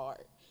so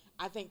hard.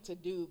 I think, to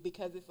do,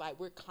 because it's like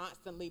we're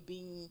constantly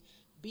being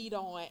beat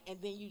on, and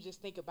then you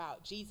just think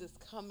about Jesus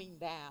coming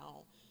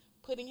down,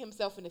 putting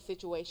himself in a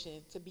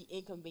situation to be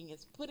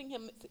inconvenienced, putting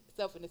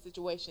himself in a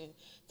situation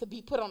to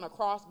be put on a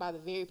cross by the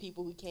very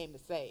people who came to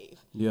save.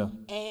 Yeah.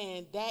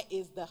 And that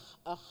is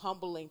a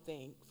humbling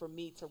thing for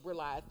me to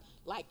realize.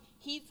 Like,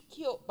 he's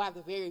killed by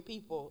the very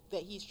people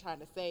that he's trying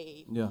to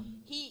save. Yeah.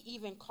 He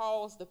even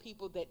calls the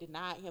people that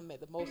denied him at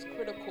the most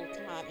critical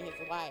time in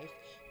his life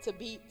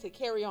to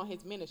carry on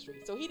his ministry.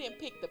 So he didn't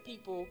pick the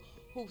people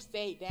who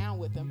stayed down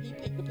with him. He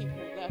picked the people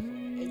who left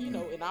him. And,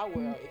 in our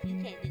world, if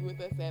you can't be with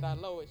us at our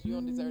lowest, you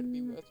don't deserve to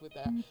be with us with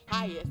our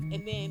highest.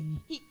 And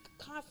then he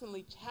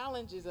constantly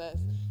challenges us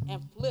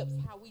and flips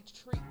how we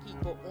treat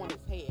people on his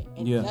head,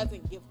 and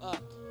doesn't give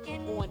up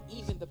on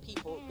even the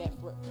people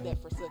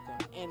that forsook him.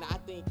 And I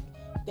think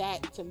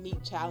that, to me,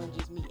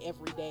 challenges me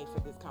every day for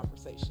this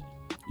conversation.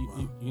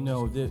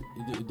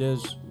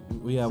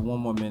 We have one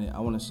more minute. I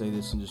want to say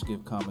this and just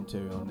give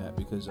commentary on that,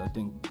 because I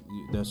think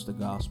that's the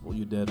gospel.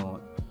 You're dead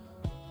on.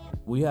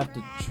 We have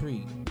to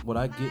treat, what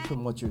I get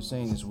from what you're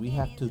saying is we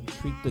have to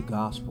treat the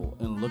gospel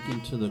and look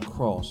into the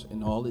cross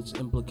and all its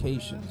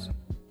implications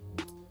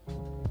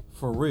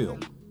for real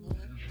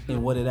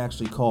and what it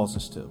actually calls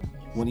us to.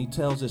 When he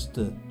tells us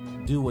to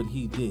do what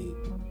he did,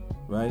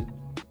 right?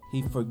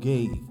 He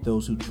forgave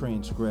those who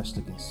transgressed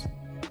against him.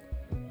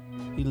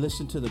 He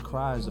listened to the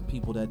cries of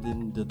people that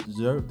didn't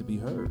deserve to be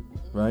heard,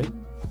 right?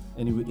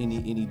 And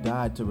he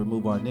died to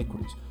remove our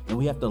iniquities. And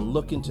we have to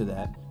look into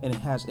that, and it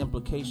has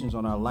implications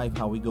on our life,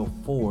 how we go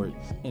forward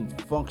and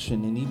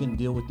function and even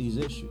deal with these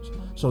issues.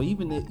 So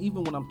even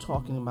when I'm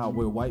talking about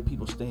where white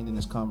people stand in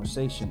this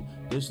conversation,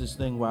 there's this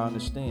thing where I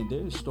understand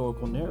their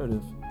historical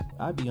narrative.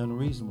 I'd be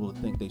unreasonable to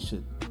think they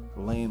should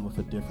land with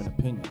a different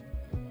opinion.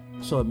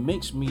 So it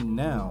makes me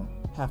now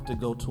have to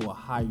go to a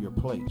higher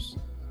place.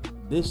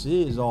 This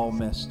is all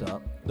messed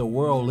up. The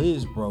world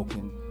is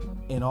broken.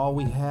 And all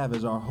we have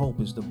as our hope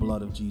is the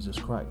blood of Jesus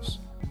Christ.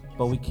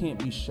 But we can't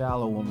be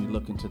shallow when we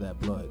look into that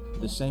blood.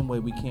 The same way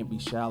we can't be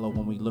shallow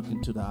when we look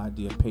into the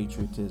idea of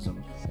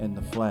patriotism and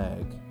the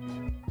flag,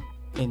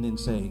 and then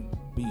say,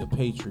 be a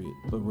patriot,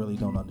 but really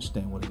don't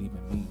understand what it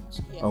even means,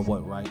 or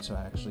what rights are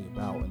actually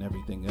about and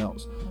everything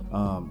else.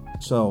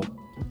 So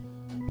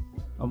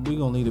we're going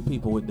to leave the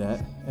people with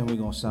that, and we're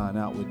going to sign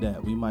out with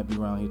that. We might be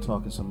around here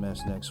talking some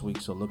mess next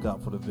week, so look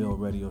out for the Ville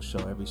Radio Show.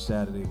 Every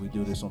Saturday, we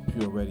do this on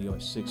Pure Radio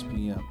at 6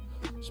 p.m.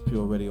 It's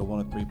Pure Radio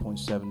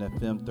 103.7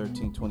 FM,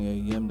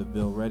 1320 AM, the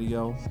Ville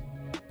Radio.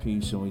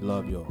 Peace, and we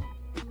love y'all.